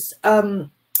is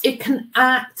it can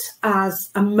act as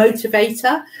a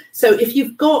motivator. So if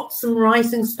you've got some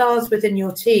rising stars within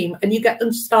your team and you get them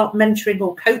to start mentoring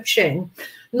or coaching,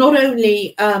 not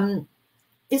only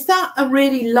is that a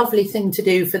really lovely thing to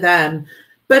do for them,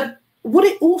 but what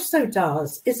it also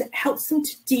does is it helps them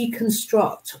to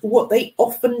deconstruct what they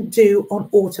often do on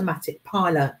automatic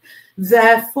pilot,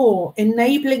 therefore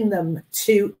enabling them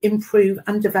to improve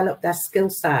and develop their skill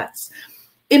sets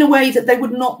in a way that they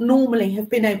would not normally have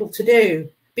been able to do,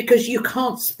 because you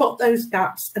can't spot those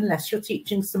gaps unless you're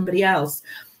teaching somebody else.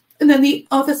 And then the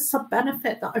other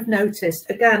sub-benefit that I've noticed,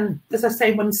 again, as I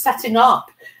say, when setting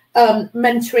up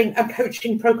mentoring and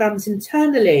coaching programs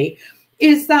internally,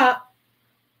 is that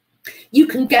you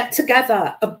can get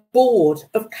together a board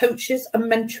of coaches and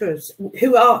mentors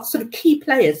who are sort of key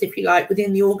players, if you like,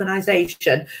 within the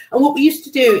organization. And what we used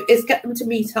to do is get them to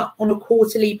meet up on a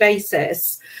quarterly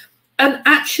basis and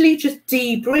actually just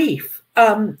debrief,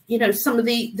 you know, some of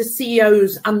the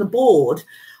CEOs and the board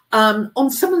on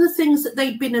some of the things that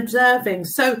they've been observing.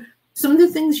 So some of the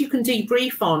things you can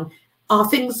debrief on are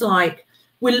things like,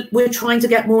 we're trying to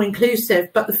get more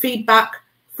inclusive, but the feedback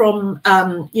from,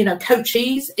 you know,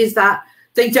 coachees is that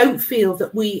they don't feel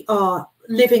that we are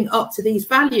living up to these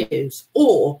values,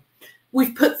 or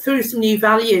we've put through some new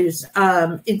values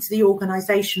into the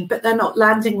organization, but they're not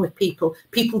landing with people.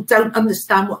 People don't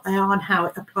understand what they are and how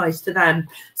it applies to them.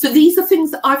 So these are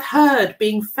things that I've heard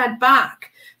being fed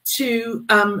back to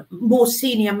more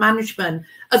senior management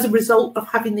as a result of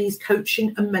having these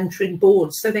coaching and mentoring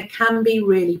boards. So they can be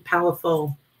really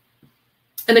powerful.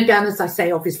 And again, as I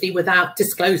say, obviously, without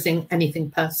disclosing anything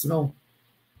personal.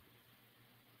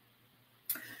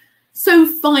 So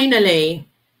finally,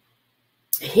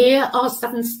 here are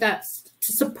 7 steps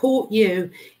to support you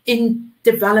in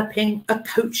developing a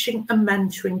coaching and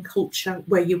mentoring culture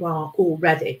where you are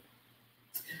already.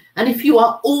 And if you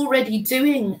are already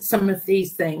doing some of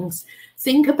these things,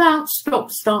 think about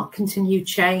stop, start, continue,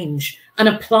 change and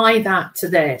apply that to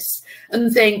this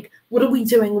and think, what are we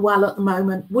doing well at the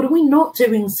moment? What are we not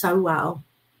doing so well?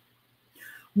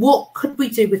 What could we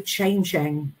do with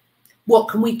changing? What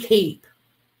can we keep?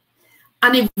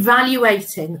 And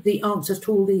evaluating the answers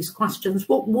to all these questions.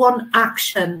 What one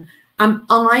action am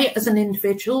I as an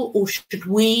individual, or should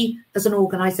we as an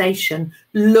organisation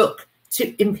look to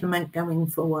implement going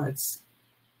forwards?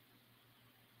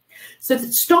 So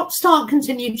the stop, start,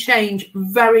 continue, change,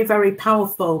 very, very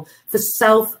powerful for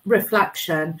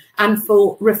self-reflection and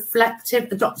for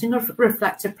adopting a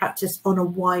reflective practice on a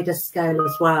wider scale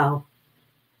as well.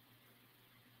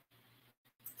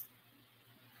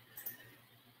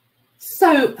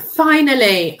 So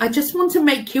finally, I just want to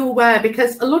make you aware,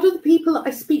 because a lot of the people that I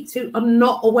speak to are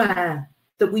not aware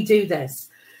that we do this.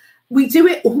 We do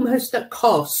it almost at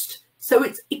cost. So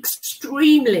it's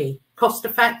extremely cost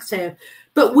effective.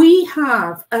 But we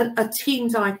have a team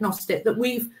diagnostic that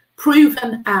we've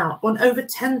proven out on over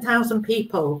 10,000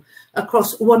 people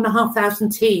across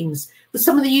 1,500 teams with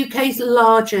some of the UK's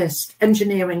largest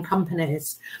engineering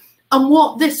companies. And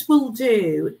what this will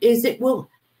do is it will,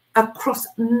 across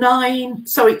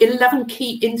 11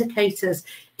 key indicators,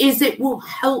 is it will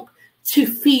help to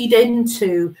feed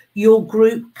into your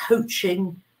group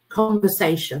coaching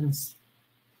conversations.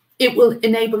 It will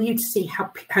enable you to see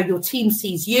how your team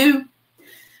sees you,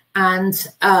 and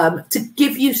to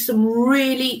give you some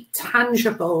really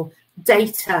tangible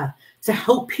data to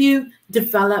help you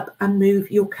develop and move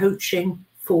your coaching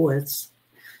forwards.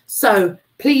 So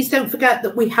please don't forget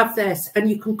that we have this, and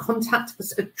you can contact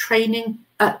us at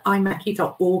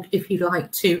training@imeche.org if you'd like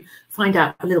to find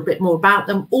out a little bit more about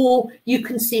them, or you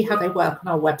can see how they work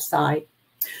on our website.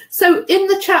 So in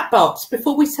the chat box,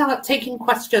 before we start taking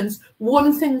questions,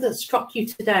 one thing that struck you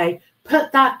today,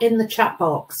 put that in the chat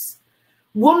box.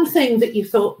 One thing that you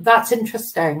thought, that's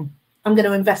interesting, I'm going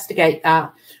to investigate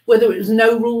that. Whether it was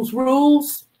no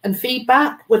rules and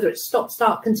feedback, whether it's stop,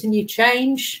 start, continue,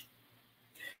 change,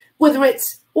 whether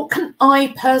it's what can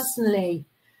I personally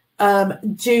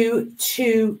do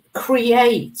to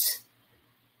create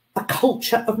a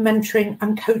culture of mentoring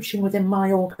and coaching within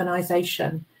my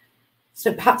organisation.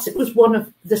 So perhaps it was one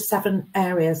of the 7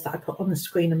 areas that I put on the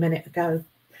screen a minute ago.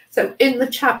 So in the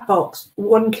chat box,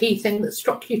 one key thing that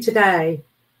struck you today.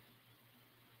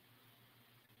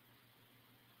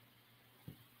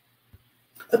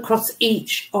 Across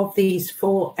each of these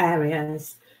 4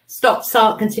 areas. Stop,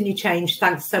 start, continue, change.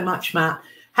 Thanks so much, Matt.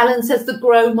 Helen says the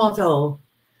GROW model.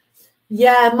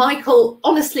 Yeah, Michael,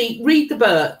 honestly, read the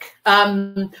book.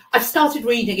 I've started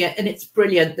reading it and it's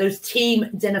brilliant. Those team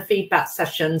dinner feedback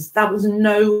sessions. That was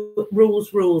No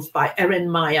Rules by Erin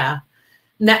Meyer.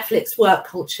 Netflix work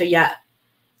culture. Yeah,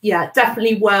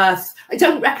 definitely worth. I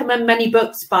don't recommend many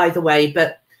books, by the way,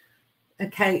 but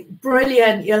okay,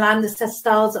 brilliant. Yolanda says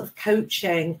styles of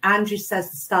coaching. Andrew says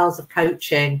the styles of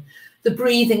coaching. The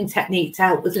breathing technique to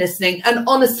help with listening. And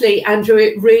honestly, Andrew,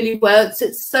 it really works.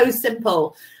 It's so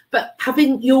simple. But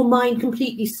having your mind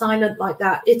completely silent like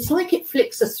that, it's like it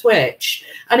flicks a switch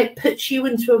and it puts you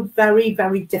into a very,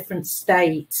 very different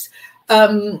state.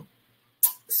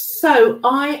 So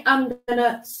I am going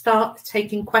to start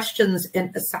taking questions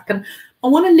in a second. I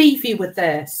want to leave you with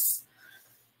this.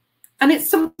 And it's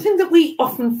something that we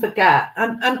often forget.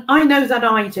 And I know that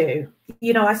I do.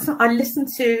 You know, I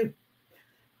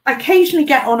occasionally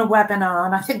get on a webinar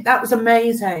and I think that was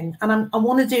amazing. And I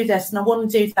want to do this and I want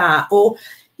to do that. Or,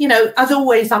 you know, as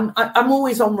always, I'm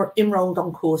always enrolled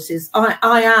on courses.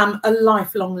 I am a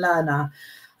lifelong learner.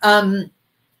 And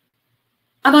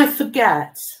I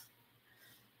forget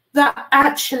that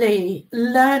actually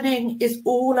learning is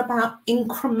all about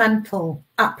incremental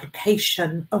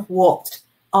application of what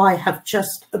I have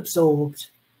just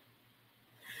absorbed.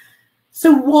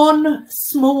 So one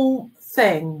small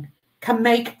thing can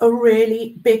make a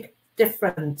really big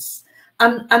difference.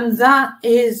 And that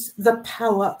is the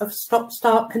power of stop,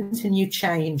 start, continue,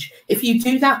 change. If you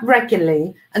do that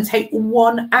regularly and take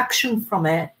one action from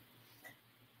it,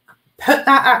 put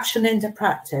that action into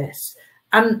practice,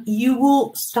 and you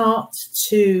will start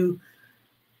to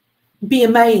be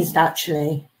amazed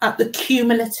actually at the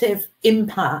cumulative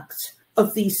impact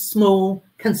of these small,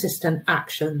 consistent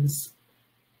actions.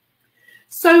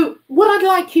 So what I'd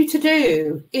like you to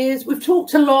do is, we've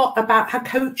talked a lot about how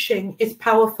coaching is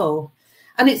powerful,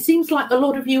 and it seems like a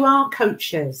lot of you are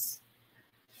coaches.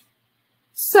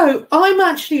 So I'm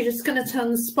actually just going to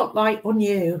turn the spotlight on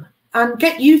you and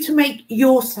get you to make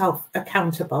yourself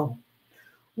accountable.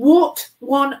 What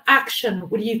one action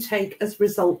will you take as a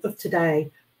result of today?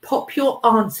 Pop your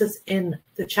answers in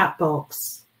the chat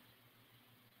box.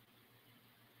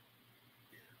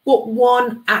 What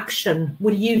one action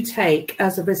will you take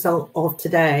as a result of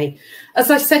today?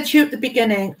 As I said to you at the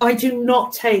beginning, I do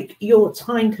not take your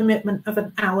time commitment of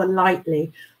an hour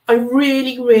lightly. I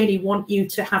really, really want you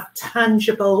to have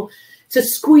to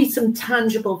squeeze some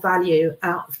tangible value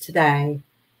out of today.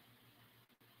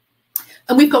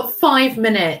 And we've got 5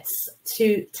 minutes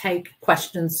to take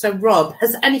questions. So Rob,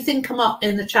 has anything come up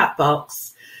in the chat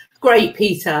box? Great,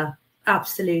 Peter.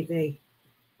 Absolutely.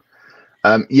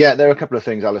 Yeah, there are a couple of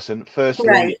things, Alison. Firstly,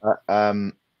 Great.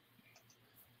 Let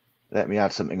me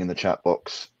add something in the chat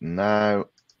box now.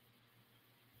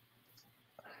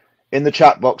 In the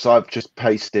chat box, I've just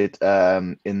pasted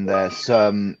in there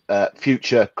some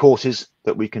future courses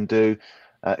that we can do,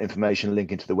 information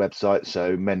linking to the website.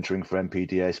 So mentoring for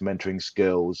MPDS, mentoring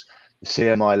skills, the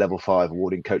CMI level 5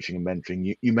 awarding coaching and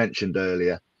mentoring you mentioned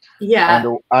earlier. Yeah.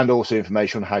 And also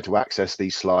information on how to access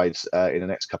these slides in the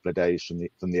next couple of days from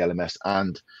the LMS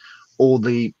and all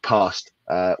the past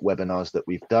webinars that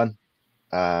we've done.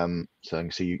 So I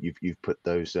can see you've put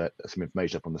those some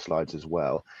information up on the slides as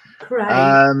well. Great.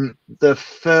 The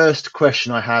first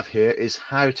question I have here is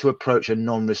how to approach a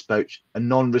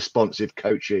non-responsive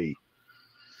coachee.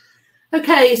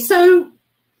 Okay, so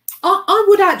I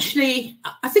would actually,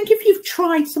 I think if you've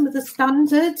tried some of the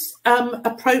standard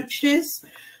approaches,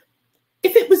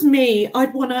 if it was me,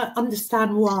 I'd want to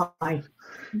understand why.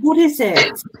 What is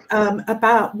it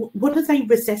about? What are they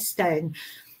resisting?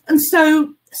 And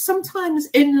so sometimes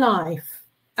in life,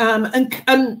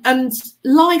 and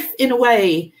life in a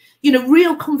way, you know,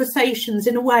 real conversations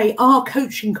in a way are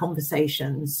coaching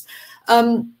conversations.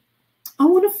 I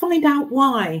want to find out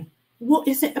why. What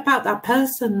is it about that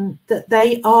person that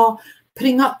they are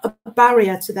putting up a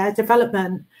barrier to their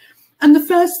development? And the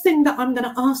first thing that I'm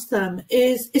going to ask them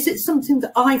is it something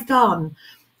that I've done,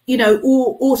 you know,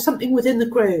 or something within the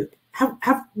group?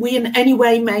 Have we in any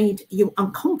way made you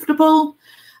uncomfortable?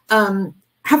 Do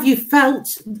you feel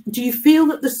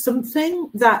that there's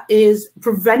something that is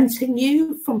preventing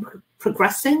you from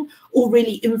progressing or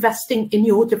really investing in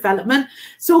your development?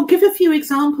 So I'll give a few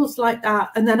examples like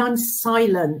that, and then I'm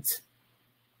silent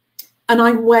and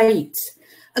I wait.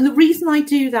 And the reason I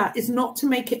do that is not to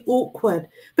make it awkward,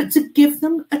 but to give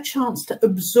them a chance to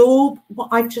absorb what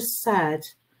I've just said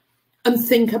and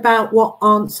think about what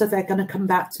answer they're going to come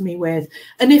back to me with.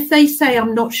 And if they say,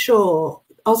 I'm not sure,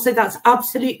 I'll say that's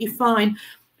absolutely fine.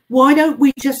 Why don't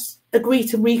we just agree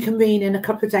to reconvene in a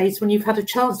couple of days when you've had a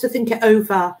chance to think it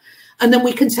over? And then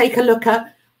we can take a look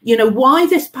at, you know, why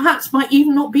this perhaps might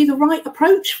even not be the right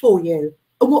approach for you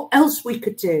and what else we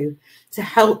could do to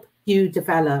help you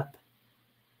develop.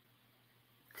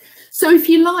 So if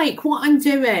you like, what I'm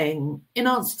doing in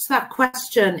answer to that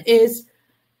question is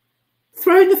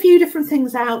throwing a few different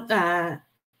things out there.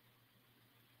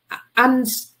 And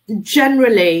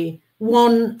generally,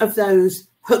 one of those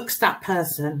hooks that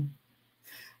person.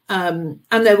 And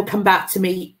they will come back to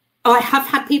me. I have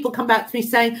had people come back to me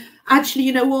saying, actually,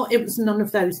 you know what? It was none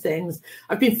of those things.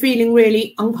 I've been feeling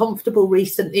really uncomfortable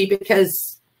recently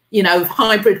because, you know,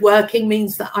 hybrid working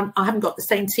means that I haven't got the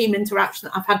same team interaction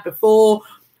that I've had before,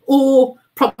 or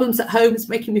problems at home is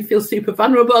making me feel super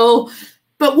vulnerable.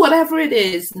 But whatever it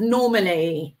is,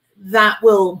 normally that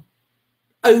will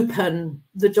open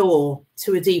the door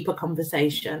to a deeper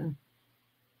conversation.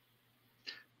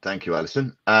 Thank you,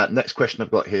 Alison. Next question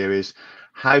I've got here is,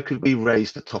 how could we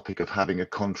raise the topic of having a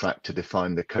contract to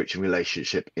define the coaching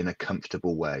relationship in a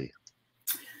comfortable way?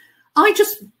 I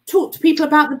just talk to people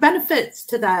about the benefits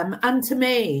to them and to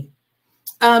me.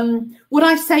 What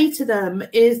I say to them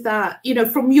is that, you know,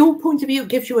 from your point of view, it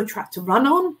gives you a track to run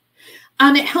on,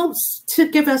 and it helps to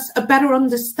give us a better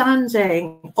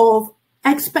understanding of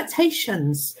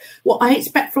expectations, what I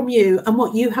expect from you and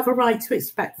what you have a right to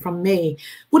expect from me.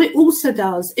 What it also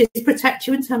does is protect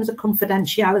you in terms of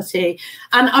confidentiality.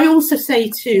 And I also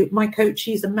say to my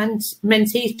coaches and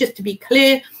mentees, just to be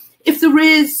clear,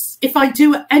 if I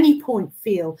do at any point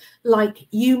feel like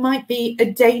you might be a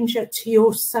danger to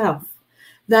yourself,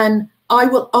 then I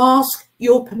will ask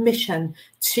your permission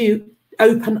to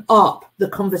open up the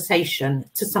conversation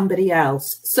to somebody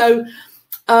else. So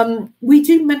we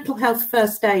do mental health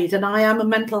first aid, and I am a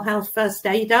mental health first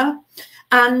aider,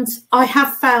 and I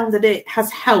have found that it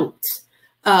has helped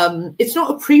It's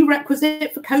not a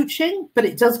prerequisite for coaching, but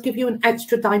it does give you an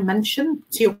extra dimension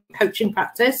to your coaching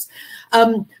practice.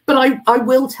 But I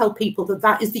will tell people that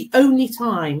that is the only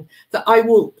time that I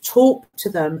will talk to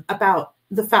them about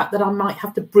the fact that I might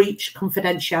have to breach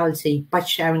confidentiality by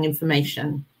sharing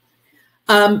information.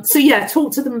 So yeah,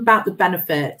 talk to them about the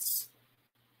benefits.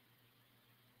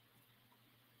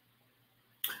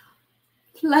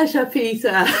 Pleasure,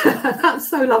 Peter. That's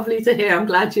so lovely to hear. I'm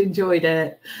glad you enjoyed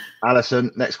it. Alison,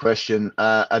 next question.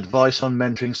 Advice on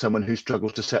mentoring someone who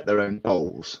struggles to set their own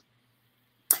goals?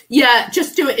 Yeah,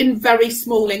 just do it in very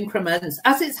small increments.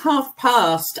 As it's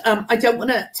past, I don't want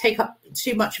to take up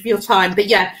too much of your time, but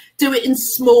yeah, do it in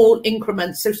small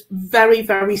increments. So very,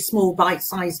 very small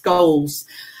bite-sized goals.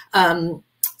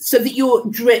 So that you're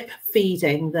drip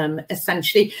feeding them,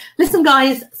 essentially. Listen,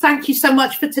 guys, thank you so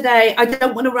much for today. I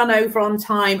don't want to run over on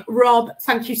time. Rob,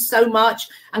 thank you so much.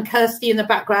 And Kirsty in the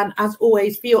background, as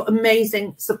always, for your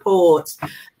amazing support.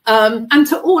 And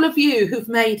to all of you who've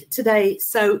made today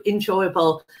so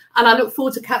enjoyable. And I look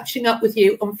forward to catching up with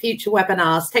you on future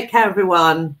webinars. Take care,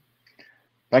 everyone.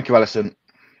 Thank you, Alison.